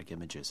sympathetic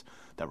images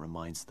that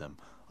reminds them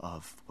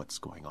of what's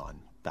going on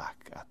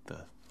back at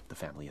the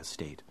family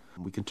estate.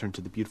 We can turn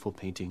to the beautiful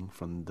painting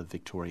from the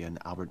Victoria and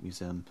Albert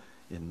Museum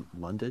in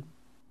London.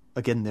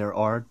 Again, there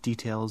are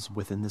details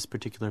within this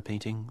particular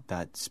painting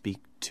that speak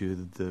to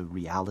the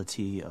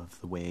reality of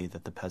the way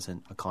that the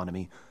peasant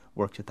economy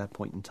worked at that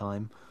point in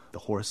time. The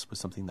horse was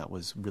something that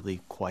was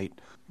really quite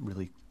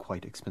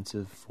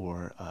expensive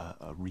for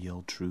a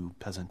real, true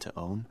peasant to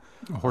own.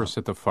 A horse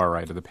at the far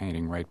right of the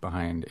painting, right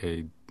behind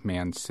a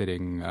man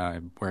sitting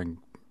wearing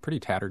pretty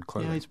tattered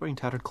clothes. Yeah, he's wearing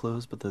tattered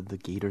clothes, but the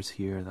gaiters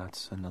here,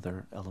 that's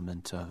another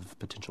element of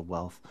potential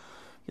wealth.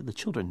 Yeah, the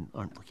children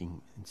aren't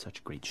looking in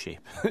such great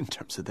shape in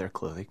terms of their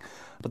clothing.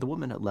 But the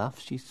woman at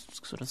left, she's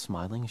sort of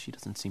smiling. She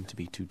doesn't seem to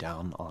be too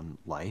down on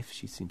life.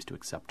 She seems to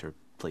accept her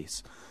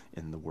place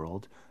in the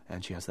world.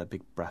 And she has that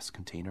big brass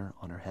container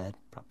on her head,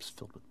 perhaps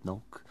filled with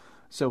milk.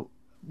 So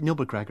Neil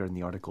McGregor, in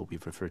the article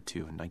we've referred to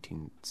in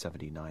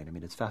 1979, I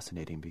mean, it's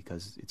fascinating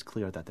because it's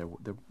clear that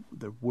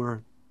there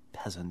were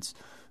peasants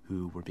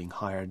who were being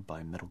hired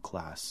by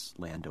middle-class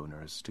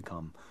landowners to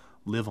come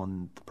live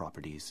on the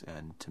properties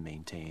and to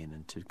maintain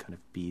and to kind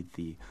of be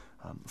the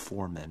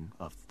foremen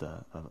of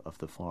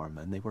the farm,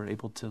 and they were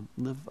able to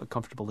live a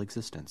comfortable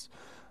existence.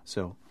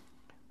 So,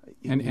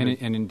 and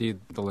indeed,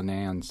 the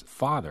Nain's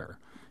father,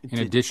 in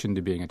addition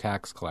to being a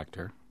tax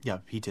collector, yeah,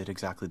 he did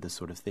exactly this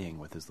sort of thing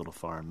with his little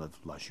farm of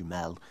La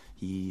Jumelle.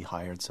 He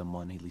hired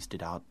someone, he leased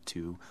it out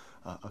to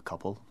a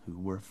couple who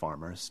were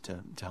farmers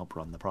to help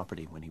run the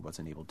property when he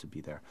wasn't able to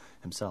be there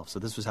himself. So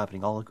this was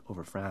happening all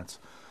over France.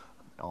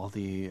 All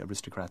the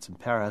aristocrats in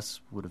Paris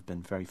would have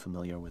been very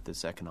familiar with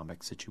this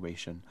economic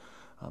situation.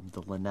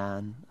 The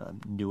Nain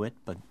knew it,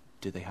 but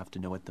did they have to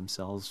know it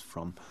themselves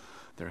from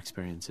their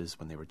experiences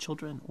when they were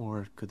children,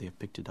 or could they have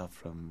picked it up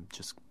from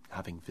just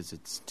having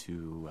visits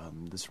to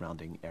the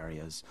surrounding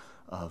areas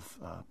of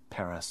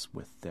Paris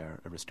with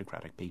their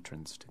aristocratic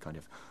patrons to kind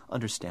of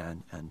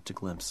understand and to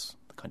glimpse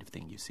the kind of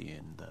thing you see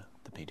in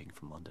the painting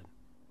from London?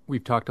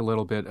 We've talked a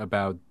little bit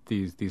about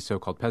these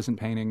so-called peasant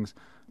paintings.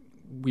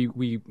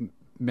 We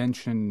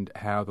mentioned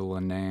how the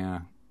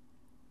Nain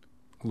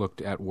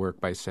looked at work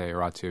by, say,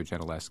 Orazio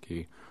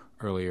Gentileschi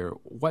earlier.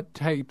 What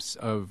types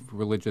of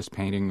religious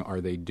painting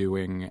are they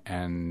doing,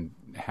 and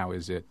how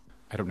is it,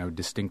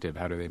 distinctive?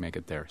 How do they make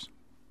it theirs?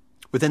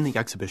 Within the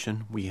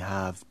exhibition, we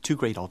have 2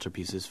 great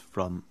altarpieces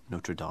from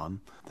Notre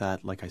Dame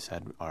that, like I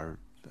said, are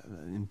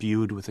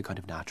imbued with a kind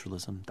of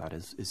naturalism that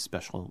is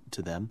special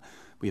to them.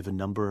 We have a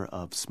number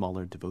of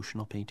smaller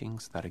devotional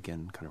paintings that,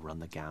 again, kind of run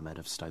the gamut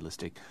of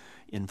stylistic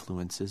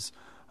influences.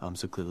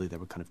 So clearly there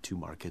were kind of 2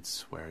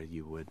 markets where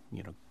you would,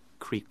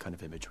 create kind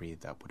of imagery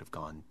that would have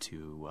gone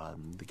to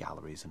the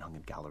galleries and hung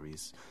in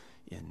galleries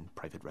in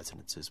private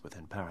residences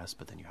within Paris,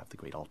 but then you have the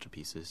great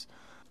altarpieces.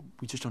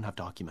 We just don't have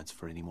documents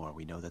for it anymore.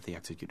 We know that they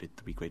executed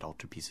 3 great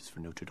altarpieces for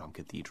Notre Dame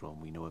Cathedral,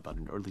 and we know about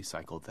an early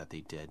cycle that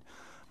they did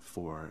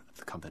for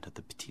the convent of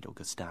the Petit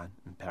Augustin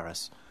in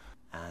Paris.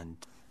 And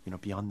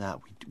beyond that,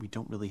 we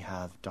don't really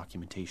have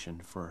documentation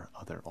for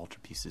other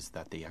altarpieces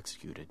that they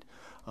executed.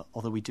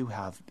 Although we do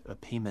have a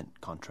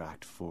payment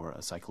contract for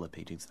a cycle of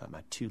paintings that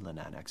Mathieu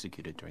Nain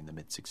executed during the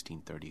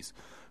mid-1630s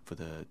for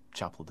the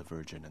Chapel of the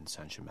Virgin and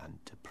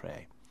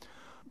Saint-Germain-des-Prés.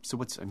 So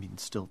what's,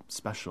 still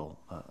special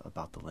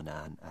about the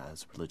Nain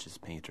as religious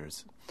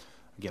painters?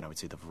 Again, I would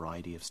say the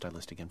variety of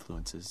stylistic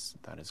influences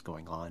that is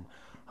going on,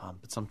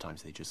 but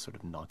sometimes they just sort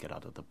of knock it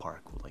out of the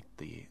park, like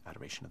the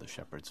Adoration of the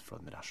Shepherds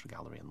from the National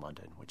Gallery in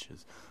London, which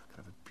is kind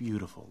of a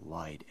beautiful,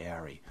 light,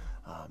 airy,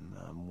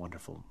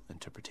 wonderful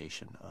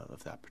interpretation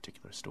of that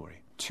particular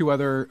story. 2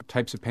 other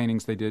types of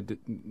paintings they did,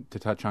 to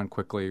touch on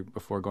quickly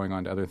before going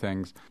on to other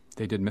things.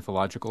 They did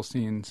mythological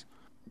scenes.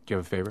 Do you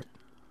have a favorite?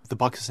 The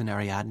Bacchus and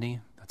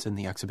Ariadne, that's in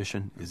the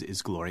exhibition,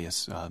 is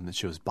glorious. It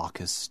shows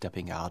Bacchus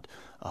stepping out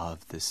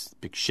of this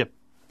big ship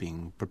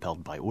being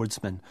propelled by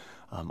oarsmen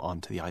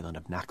onto the island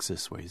of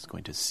Naxos, where he's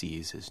going to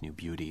seize his new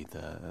beauty,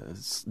 the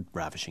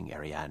ravishing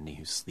Ariadne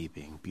who's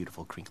sleeping,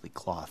 beautiful crinkly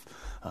cloth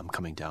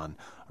coming down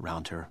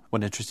around her.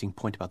 One interesting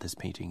point about this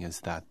painting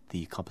is that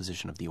the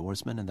composition of the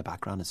oarsmen in the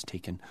background is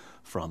taken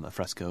from a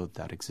fresco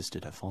that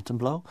existed at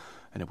Fontainebleau,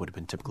 and it would have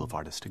been typical of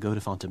artists to go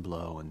to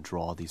Fontainebleau and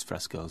draw these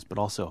frescoes, but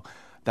also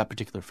that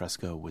particular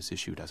fresco was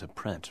issued as a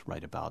print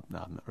right about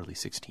early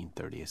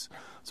 1630s.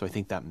 So I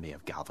think that may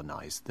have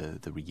galvanized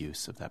the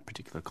reuse of that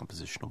particular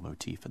compositional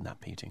motif in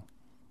that painting.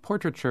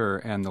 Portraiture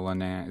and the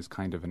Nain is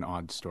kind of an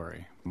odd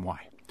story.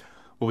 Why?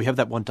 Well, we have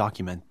that one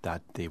document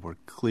that they were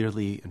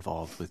clearly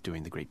involved with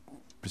doing the great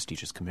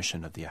prestigious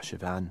commission of the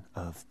Échevin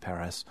of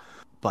Paris.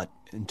 But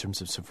in terms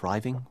of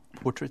surviving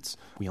portraits,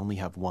 we only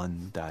have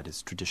one that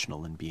is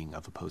traditional in being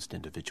of a posed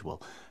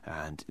individual.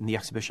 And in the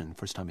exhibition,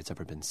 first time it's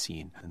ever been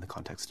seen in the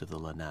context of the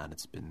Nain,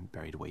 it's been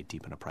buried away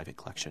deep in a private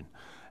collection.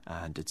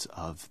 And it's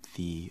of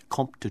the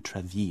Comte de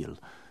Tréville,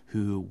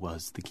 who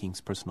was the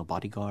king's personal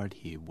bodyguard.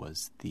 He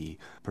was the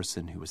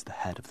person who was the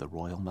head of the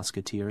Royal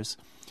Musketeers.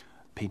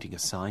 Painting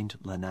is signed,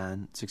 Nain,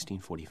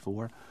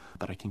 1644.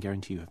 But I can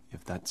guarantee you,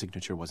 if that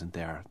signature wasn't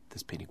there,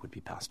 this painting would be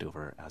passed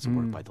over as a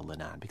work by the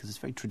Nain, because it's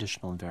very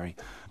traditional and very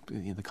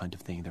the kind of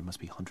thing. There must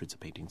be hundreds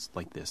of paintings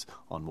like this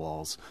on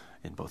walls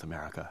in both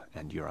America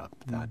and Europe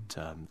that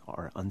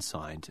are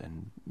unsigned,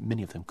 and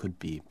many of them could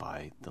be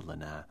by the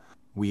Nain.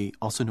 We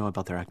also know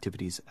about their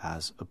activities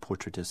as a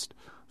portraitist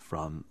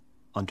from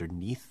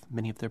underneath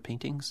many of their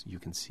paintings. You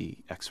can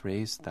see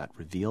X-rays that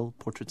reveal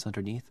portraits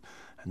underneath.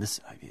 And this,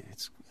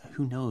 it's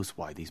who knows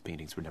why these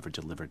paintings were never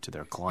delivered to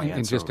their clients.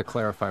 And just to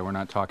clarify, we're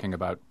not talking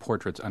about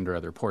portraits under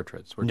other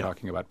portraits. We're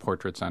talking about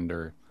portraits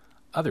under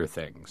other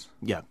things.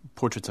 Yeah,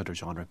 portraits under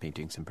genre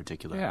paintings in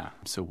particular. Yeah.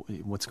 So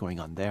what's going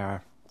on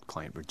there? The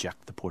client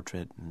reject the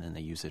portrait, and then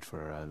they use it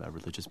for a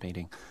religious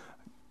painting.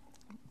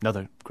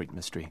 Another great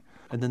mystery.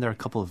 And then there are a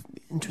couple of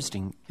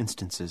interesting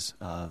instances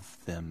of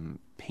them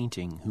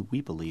painting who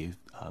we believe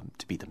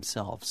to be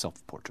themselves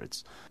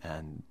self-portraits.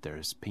 And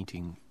there's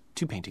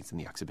 2 paintings in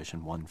the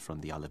exhibition, one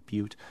from the Isle of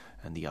Bute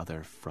and the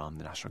other from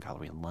the National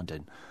Gallery in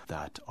London,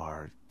 that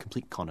are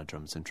complete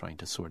conundrums in trying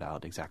to sort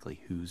out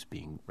exactly who's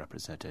being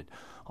represented.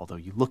 Although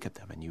you look at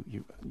them and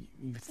you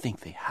think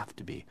they have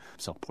to be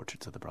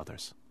self-portraits of the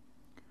brothers.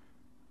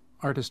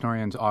 Art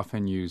historians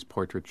often use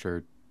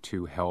portraiture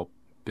to help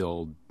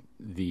build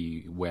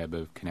the web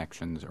of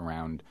connections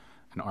around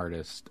an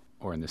artist,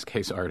 or in this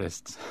case,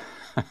 artists.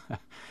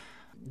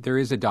 There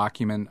is a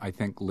document, I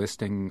think,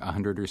 listing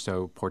 100 or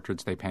so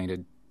portraits they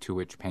painted to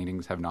which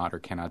paintings have not or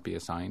cannot be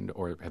assigned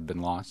or have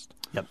been lost.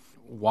 Yep.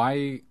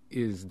 Why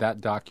is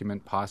that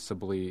document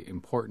possibly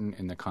important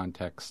in the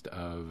context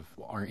of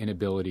our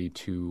inability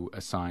to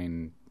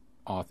assign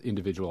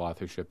individual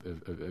authorship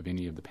of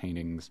any of the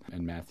paintings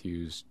and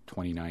Matthew's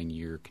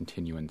 29-year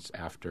continuance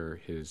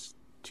after his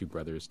 2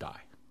 brothers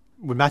die?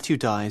 When Matthew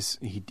dies,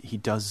 he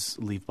does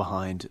leave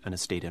behind an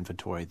estate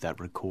inventory that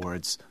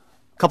records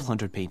a couple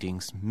hundred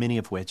paintings, many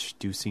of which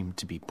do seem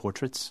to be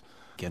portraits.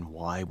 Again,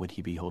 why would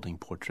he be holding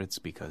portraits?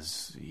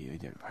 Because you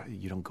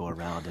don't go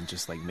around and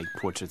just make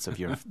portraits of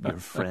your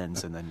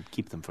friends and then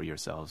keep them for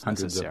yourselves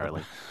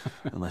necessarily,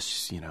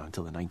 unless,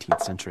 until the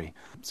 19th century.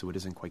 So it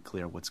isn't quite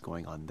clear what's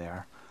going on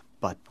there.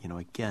 But,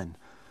 again,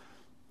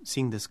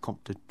 seeing this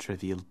Comte de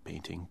Tréville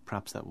painting,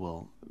 perhaps that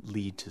will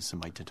lead to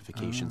some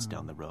identifications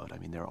down the road. I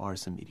mean, there are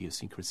some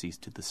idiosyncrasies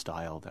to the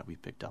style that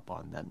we've picked up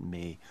on that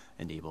may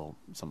enable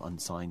some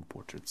unsigned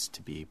portraits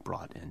to be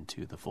brought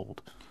into the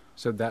fold.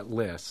 So that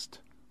list,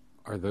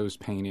 are those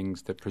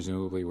paintings that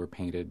presumably were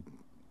painted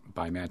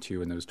by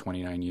Mathieu in those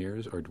 29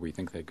 years, or do we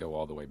think they go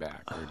all the way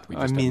back? Or do we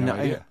just have no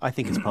idea? I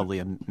think it's probably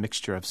a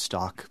mixture of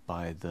stock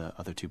by the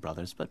other 2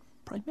 brothers, but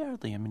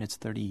primarily, it's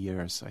 30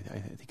 years. I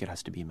think it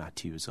has to be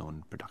Mathieu's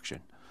own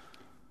production.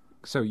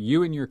 So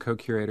you and your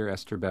co-curator,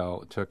 Esther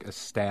Bell, took a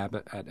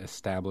stab at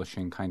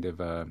establishing kind of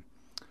a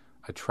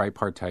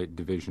tripartite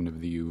division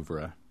of the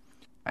oeuvre.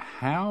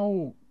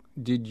 How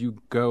did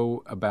you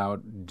go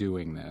about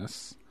doing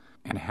this?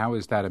 And how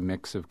is that a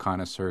mix of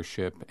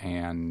connoisseurship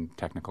and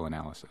technical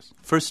analysis?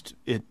 First,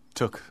 it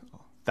took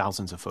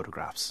thousands of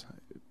photographs.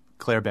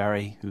 Claire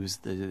Barry, who's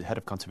the head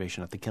of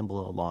conservation at the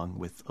Kimball, along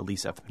with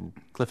Elise Effman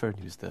Clifford,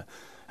 who's the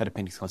head of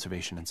paintings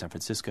conservation in San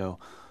Francisco,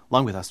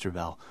 along with Esther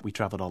Bell, we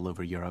traveled all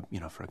over Europe,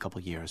 for a couple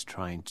of years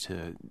trying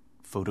to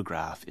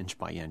photograph inch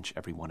by inch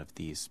every one of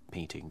these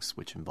paintings,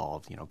 which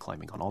involved,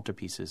 climbing on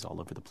altarpieces all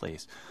over the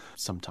place.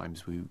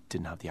 Sometimes we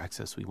didn't have the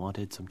access we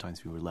wanted.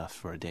 Sometimes we were left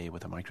for a day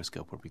with a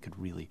microscope where we could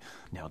really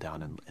nail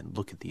down and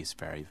look at these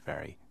very,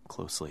 very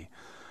closely.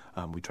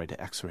 We tried to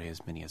X-ray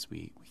as many as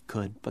we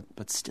could,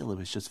 but still it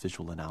was just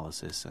visual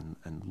analysis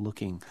and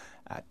looking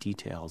at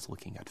details,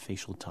 looking at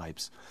facial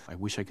types. I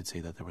wish I could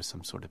say that there was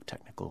some sort of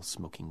technical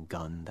smoking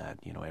gun that,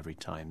 every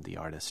time the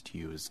artist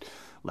used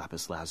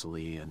lapis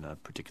lazuli in a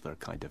particular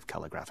kind of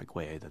calligraphic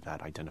way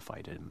that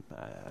identified him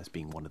as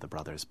being one of the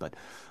brothers, but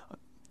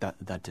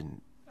that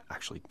didn't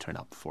actually turn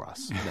up for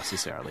us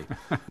necessarily.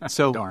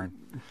 So Darn.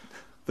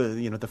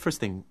 The first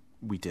thing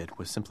we did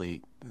was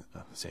simply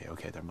say,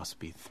 okay, there must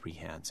be three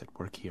hands at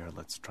work here.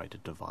 Let's try to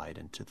divide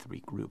into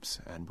three groups.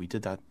 And we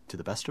did that to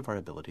the best of our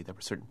ability. There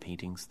were certain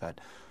paintings that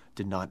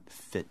did not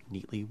fit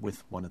neatly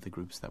with one of the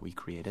groups that we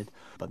created,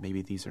 but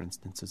maybe these are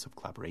instances of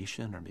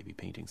collaboration, or maybe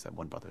paintings that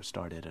one brother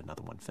started,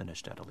 another one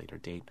finished at a later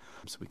date.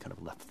 So we kind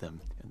of left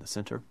them in the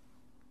center.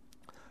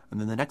 And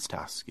then the next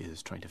task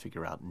is trying to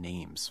figure out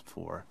names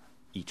for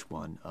each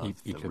one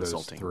of the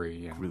resulting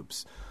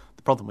groups.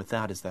 The problem with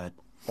that is that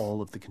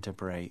all of the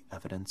contemporary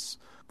evidence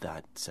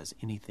that says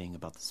anything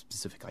about the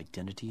specific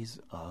identities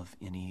of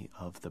any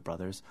of the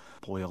brothers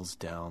boils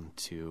down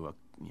to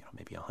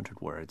maybe 100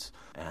 words,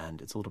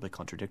 and it's a little bit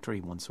contradictory.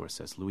 One source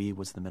says Louis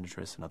was the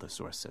miniaturist, another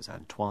source says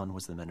Antoine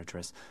was the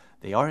miniaturist.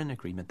 They are in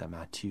agreement that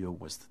Mathieu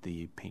was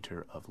the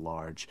painter of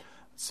large,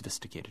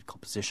 sophisticated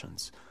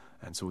compositions.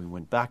 And so we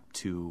went back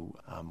to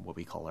what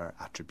we call our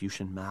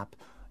attribution map,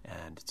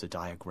 and it's a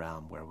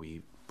diagram where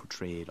we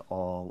portrayed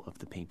all of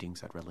the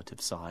paintings at relative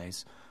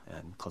size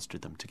and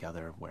clustered them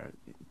together, where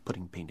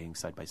putting paintings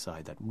side by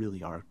side that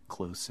really are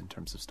close in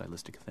terms of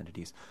stylistic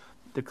affinities.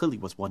 There clearly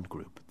was one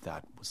group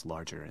that was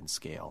larger in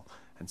scale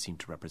and seemed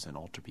to represent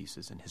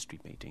altarpieces and history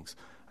paintings.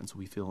 And so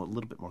we feel a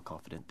little bit more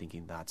confident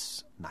thinking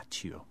that's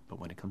Mathieu. But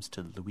when it comes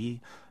to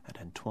Louis and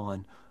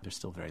Antoine, there's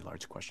still very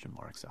large question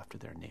marks after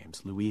their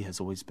names. Louis has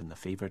always been the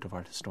favorite of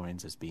art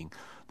historians as being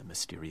the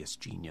mysterious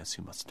genius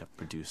who must have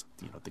produced,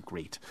 the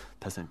great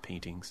peasant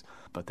paintings.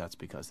 But that's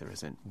because there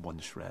isn't one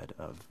shred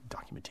of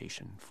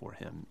documentation for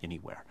him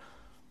anywhere.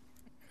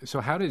 So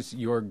how does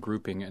your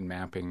grouping and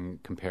mapping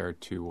compare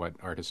to what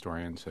art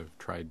historians have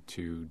tried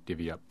to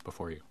divvy up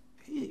before you?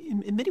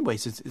 In many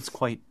ways, it's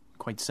quite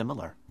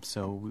similar.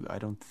 So I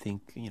don't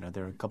think,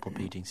 there are a couple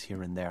paintings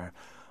here and there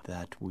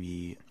that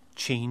we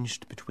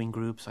changed between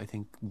groups. I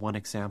think one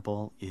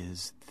example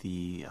is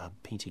the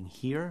painting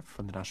here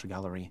from the National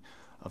Gallery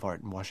of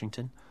Art in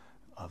Washington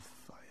of,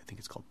 I think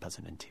it's called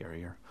Peasant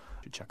Interior.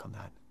 I should check on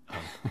that.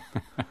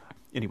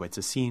 Anyway, it's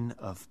a scene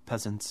of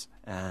peasants,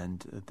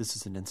 and this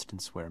is an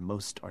instance where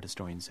most art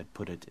historians had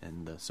put it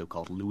in the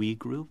so-called Louis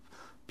group.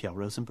 Pierre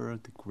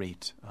Rosenberg, the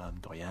great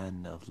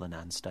doyen of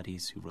Lenain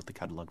studies, who wrote the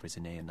Catalogue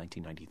Raisonné in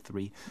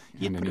 1993.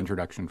 And an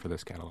introduction for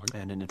this catalog.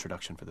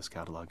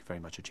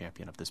 Very much a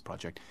champion of this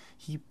project.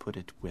 He put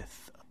it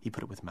with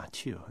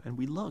Mathieu, and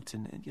we looked,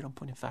 and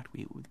point in fact,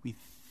 we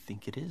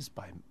think it is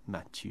by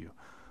Mathieu.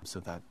 So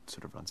that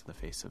sort of runs in the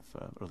face of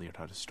earlier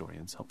art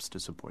historians, helps to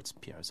support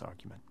Pierre's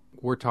argument.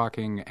 We're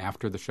talking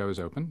after the show's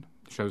open.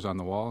 The show's on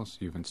the walls.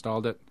 You've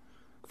installed it.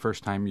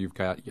 First time you've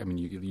got,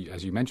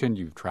 as you mentioned,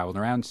 you've traveled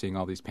around seeing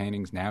all these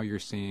paintings. Now you're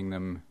seeing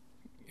them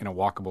in a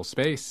walkable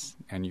space,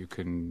 and you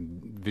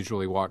can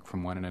visually walk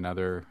from one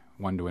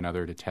to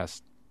another to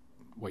test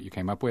what you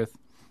came up with.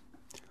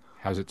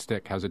 How's it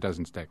stick? How's it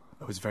doesn't stick?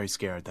 I was very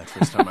scared that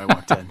first time I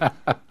walked in.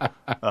 Yeah,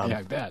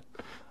 I bet.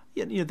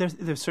 Yeah,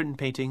 there's certain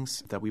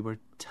paintings that we were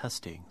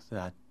testing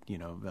that,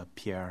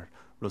 Pierre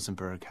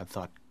Rosenberg had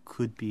thought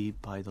could be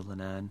by the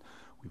Lenain.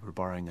 We were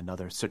borrowing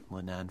another certain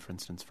Lenain, for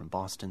instance, from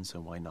Boston, so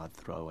why not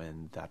throw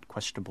in that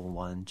questionable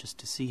one just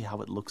to see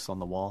how it looks on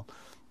the wall?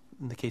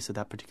 In the case of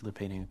that particular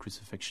painting, A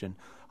Crucifixion,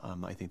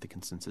 I think the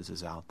consensus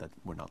is out that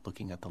we're not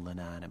looking at the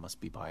Lenain. It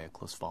must be by a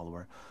close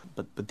follower.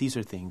 But these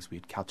are things we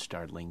had couched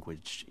our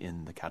language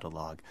in the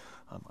catalog,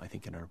 I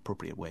think in an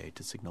appropriate way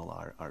to signal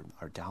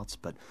our doubts.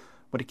 But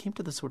when it came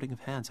to the sorting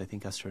of hands, I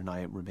think Esther and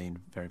I remained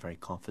very, very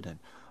confident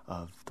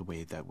of the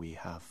way that we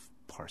have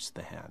parsed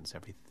the hands.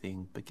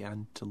 Everything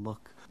began to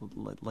look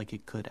like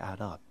it could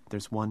add up.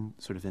 There's one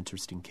sort of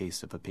interesting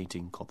case of a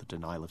painting called The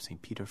Denial of St.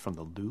 Peter from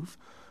the Louvre,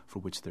 for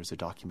which there's a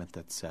document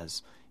that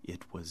says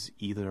it was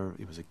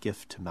a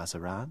gift to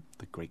Mazarin,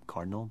 the great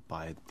cardinal,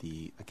 by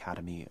the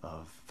Academy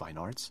of Fine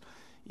Arts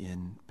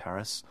in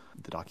Paris.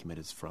 The document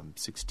is from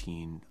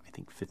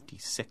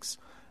 1656,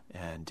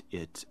 and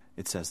it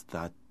says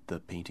that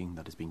the painting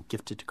that is being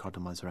gifted to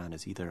Cardinal Mazarin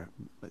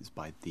is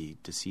by the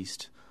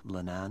deceased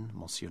Lenain,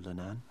 Monsieur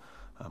Lenain,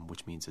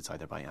 which means it's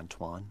either by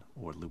Antoine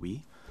or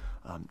Louis,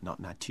 not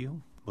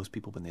Mathieu. Most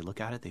people, when they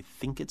look at it, they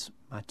think it's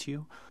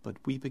Mathieu. But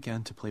we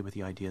began to play with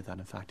the idea that,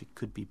 in fact, it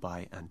could be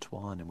by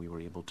Antoine, and we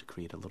were able to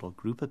create a little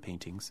group of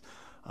paintings.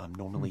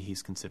 Normally,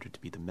 he's considered to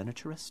be the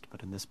miniaturist,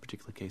 but in this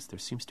particular case, there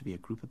seems to be a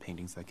group of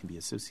paintings that can be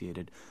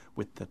associated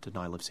with the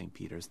denial of St.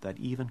 Peter's that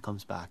even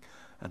comes back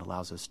and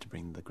allows us to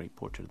bring the great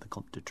portrait of the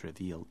Comte de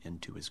Treville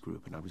into his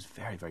group. And I was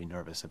very, very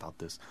nervous about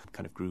this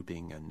kind of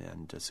grouping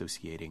and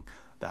associating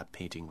that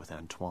painting with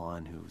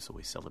Antoine, who's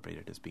always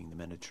celebrated as being the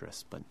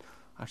miniaturist. But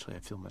actually, I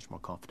feel much more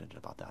confident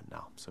about that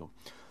now. So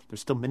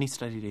there's still many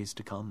study days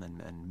to come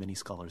and many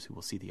scholars who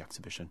will see the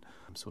exhibition.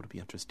 So it'll be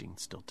interesting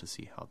still to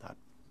see how that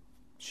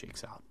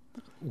shakes out.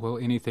 Will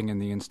anything in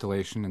the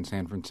installation in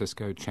San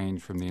Francisco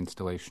change from the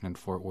installation in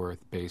Fort Worth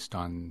based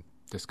on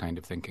this kind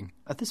of thinking?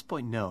 At this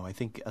point, no. I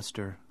think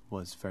Esther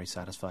was very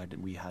satisfied,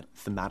 and we had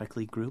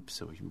thematically grouped.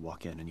 So you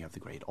walk in and you have the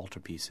great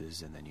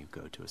altarpieces, and then you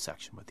go to a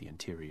section with the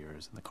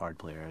interiors and the card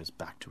players,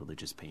 back to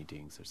religious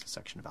paintings. There's a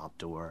section of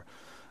outdoor,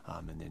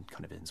 and then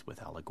kind of ends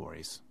with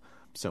allegories.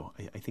 So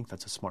I think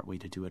that's a smart way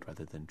to do it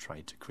rather than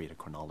try to create a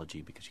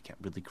chronology, because you can't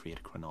really create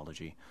a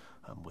chronology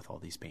with all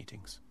these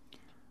paintings.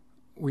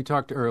 We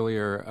talked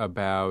earlier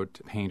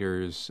about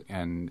painters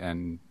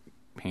and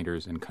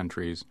painters in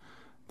countries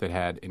that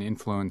had an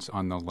influence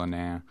on the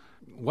Nain.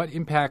 What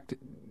impact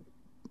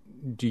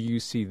do you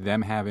see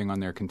them having on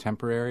their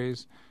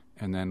contemporaries,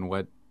 and then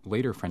what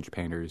later French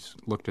painters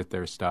looked at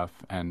their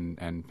stuff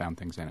and found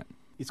things in it?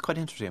 It's quite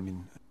interesting. I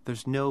mean,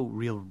 there's no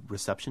real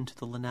reception to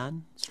the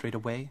Nain straight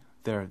away.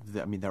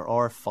 There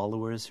are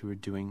followers who are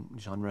doing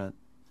genre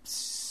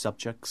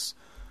subjects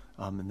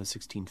in the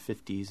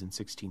 1650s and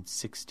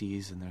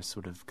 1660s, and there's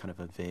sort of kind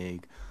of a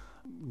vague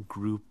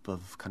group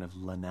of kind of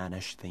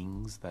Nainish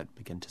things that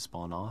begin to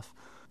spawn off,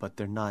 but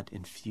they're not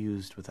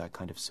infused with that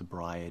kind of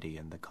sobriety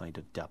and the kind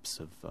of depths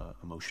of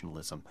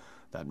emotionalism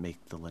that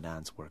make the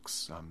Nain's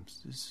works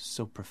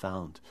so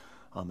profound.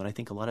 And I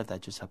think a lot of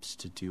that just has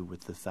to do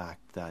with the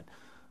fact that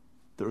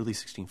the early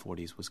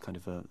 1640s was kind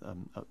of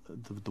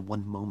the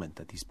one moment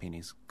that these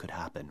paintings could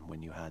happen,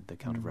 when you had the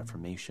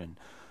Counter-Reformation,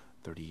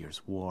 30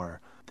 Years' War.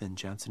 Then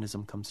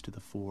Jansenism comes to the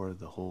fore.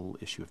 The whole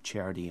issue of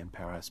charity in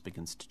Paris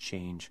begins to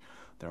change.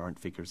 There aren't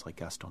figures like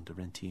Gaston de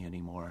Rinty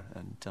anymore.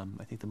 And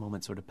I think the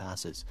moment sort of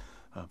passes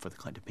for the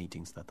kind of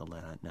paintings that the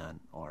Nain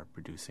are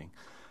producing.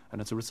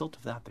 And as a result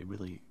of that, they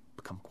really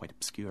become quite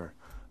obscure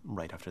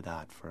right after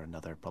that for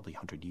another probably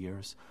 100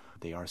 years.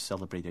 They are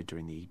celebrated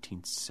during the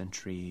 18th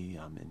century.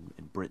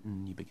 In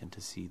Britain, you begin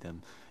to see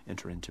them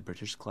enter into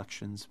British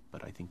collections,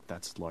 but I think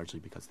that's largely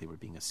because they were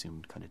being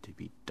assumed kind of to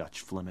be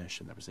Dutch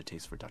Flemish, and there was a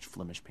taste for Dutch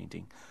Flemish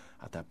painting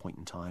at that point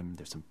in time.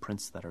 There's some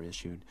prints that are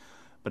issued,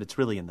 but it's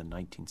really in the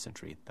 19th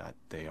century that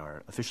they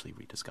are officially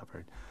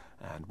rediscovered.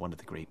 And one of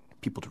the great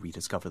people to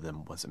rediscover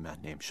them was a man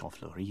named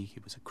Champfleury.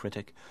 He was a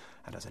critic,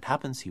 and as it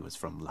happens, he was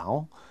from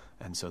Laon,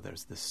 and so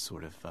there's this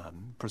sort of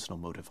personal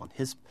motive on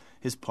his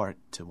part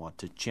to want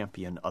to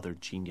champion other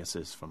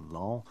geniuses from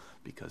Laon,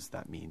 because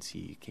that means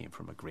he came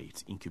from a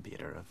great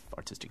incubator of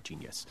artistic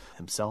genius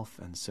himself.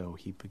 And so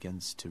he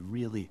begins to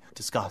really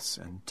discuss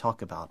and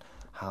talk about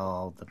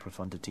how the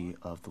profundity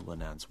of the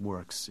Nain's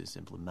works is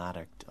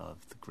emblematic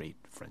of the great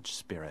French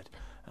spirit,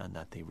 and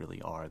that they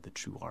really are the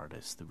true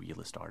artists, the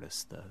realist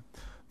artists, the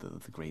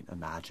great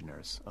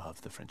imaginers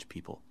of the French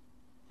people.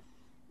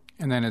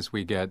 And then as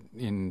we get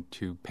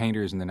into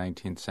painters in the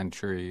 19th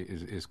century,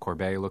 is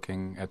Courbet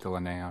looking at the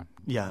Nain?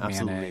 Yeah,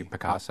 absolutely. Manet,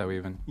 Picasso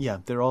even? Yeah,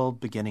 they're all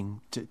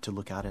beginning to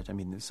look at it. I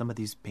mean, some of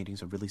these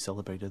paintings are really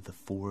celebrated. The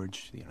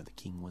Forge, the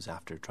king was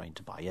after trying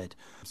to buy it.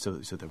 So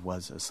there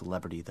was a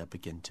celebrity that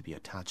began to be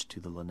attached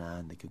to the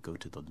Nain. They could go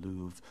to the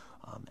Louvre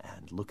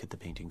and look at the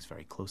paintings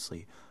very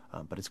closely.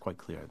 But it's quite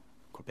clear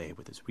Courbet,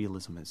 with his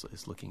realism,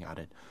 is looking at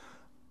it.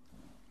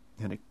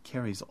 And it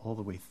carries all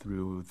the way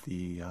through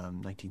the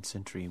 19th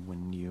century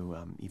when you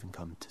even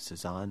come to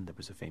Cézanne. There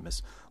was a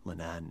famous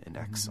Nain in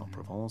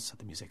Aix-en-Provence at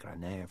the Musée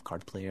Granet of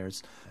card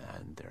players,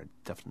 and there are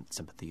definite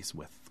sympathies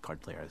with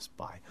card players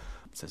by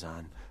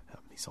Cézanne.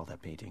 He saw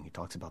that painting. He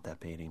talks about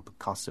that painting.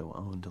 Picasso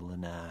owned a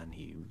Nain.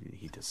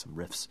 He does some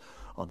riffs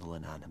on the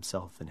Nain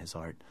himself in his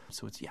art.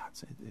 So it's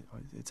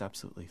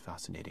absolutely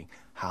fascinating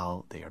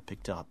how they are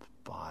picked up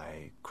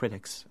by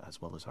critics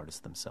as well as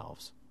artists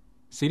themselves.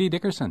 C.D.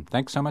 Dickerson,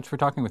 thanks so much for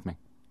talking with me.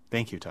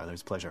 Thank you, Tyler.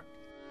 It's a pleasure.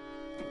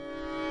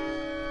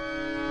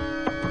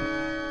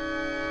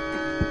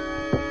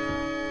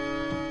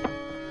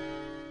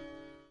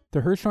 The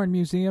Hirshhorn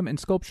Museum and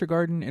Sculpture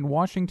Garden in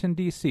Washington,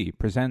 D.C.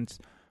 presents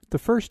the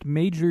first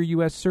major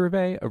U.S.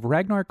 survey of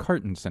Ragnar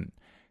Kjartansson,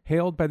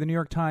 hailed by the New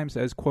York Times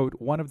as, quote,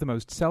 one of the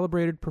most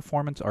celebrated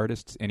performance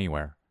artists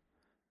anywhere.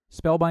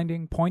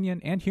 Spellbinding,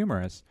 poignant, and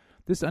humorous,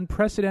 this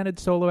unprecedented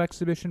solo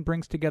exhibition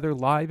brings together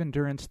live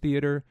endurance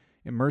theater,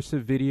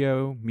 immersive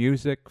video,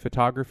 music,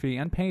 photography,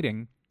 and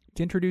painting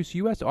to introduce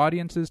U.S.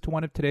 audiences to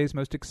one of today's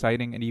most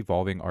exciting and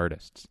evolving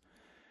artists.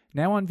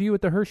 Now on view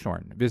at the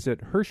Hirshhorn,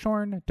 visit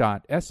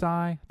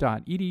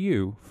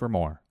hirshhorn.si.edu for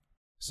more.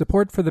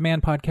 Support for the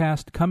Man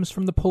Podcast comes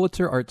from the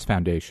Pulitzer Arts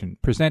Foundation,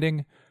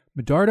 presenting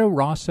Medardo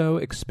Rosso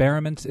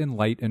Experiments in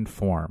Light and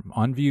Form,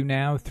 on view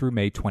now through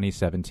May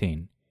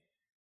 2017.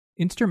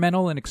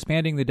 Instrumental in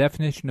expanding the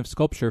definition of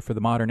sculpture for the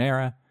modern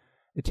era,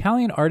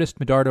 Italian artist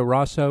Medardo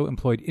Rosso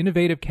employed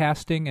innovative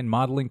casting and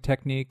modeling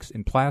techniques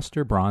in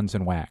plaster, bronze,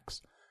 and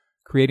wax,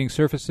 creating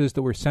surfaces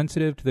that were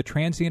sensitive to the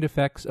transient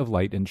effects of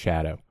light and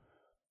shadow.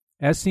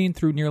 As seen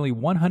through nearly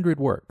 100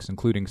 works,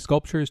 including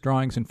sculptures,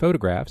 drawings, and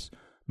photographs,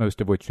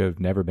 most of which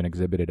have never been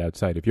exhibited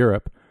outside of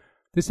Europe,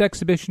 this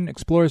exhibition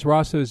explores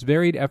Rosso's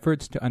varied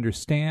efforts to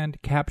understand,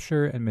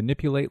 capture, and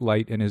manipulate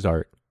light in his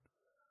art.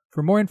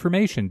 For more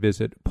information,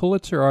 visit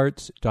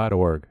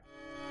pulitzerarts.org.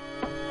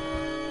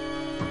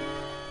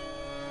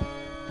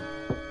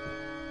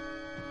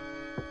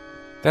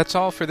 That's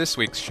all for this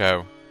week's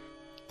show.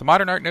 The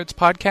Modern Art Notes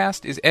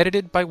podcast is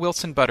edited by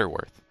Wilson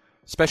Butterworth.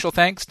 Special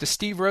thanks to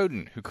Steve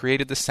Roden, who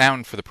created the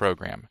sound for the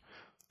program.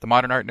 The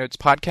Modern Art Notes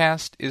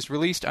podcast is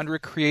released under a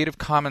Creative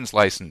Commons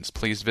license.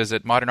 Please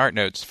visit Modern Art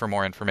Notes for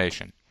more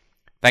information.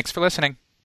 Thanks for listening.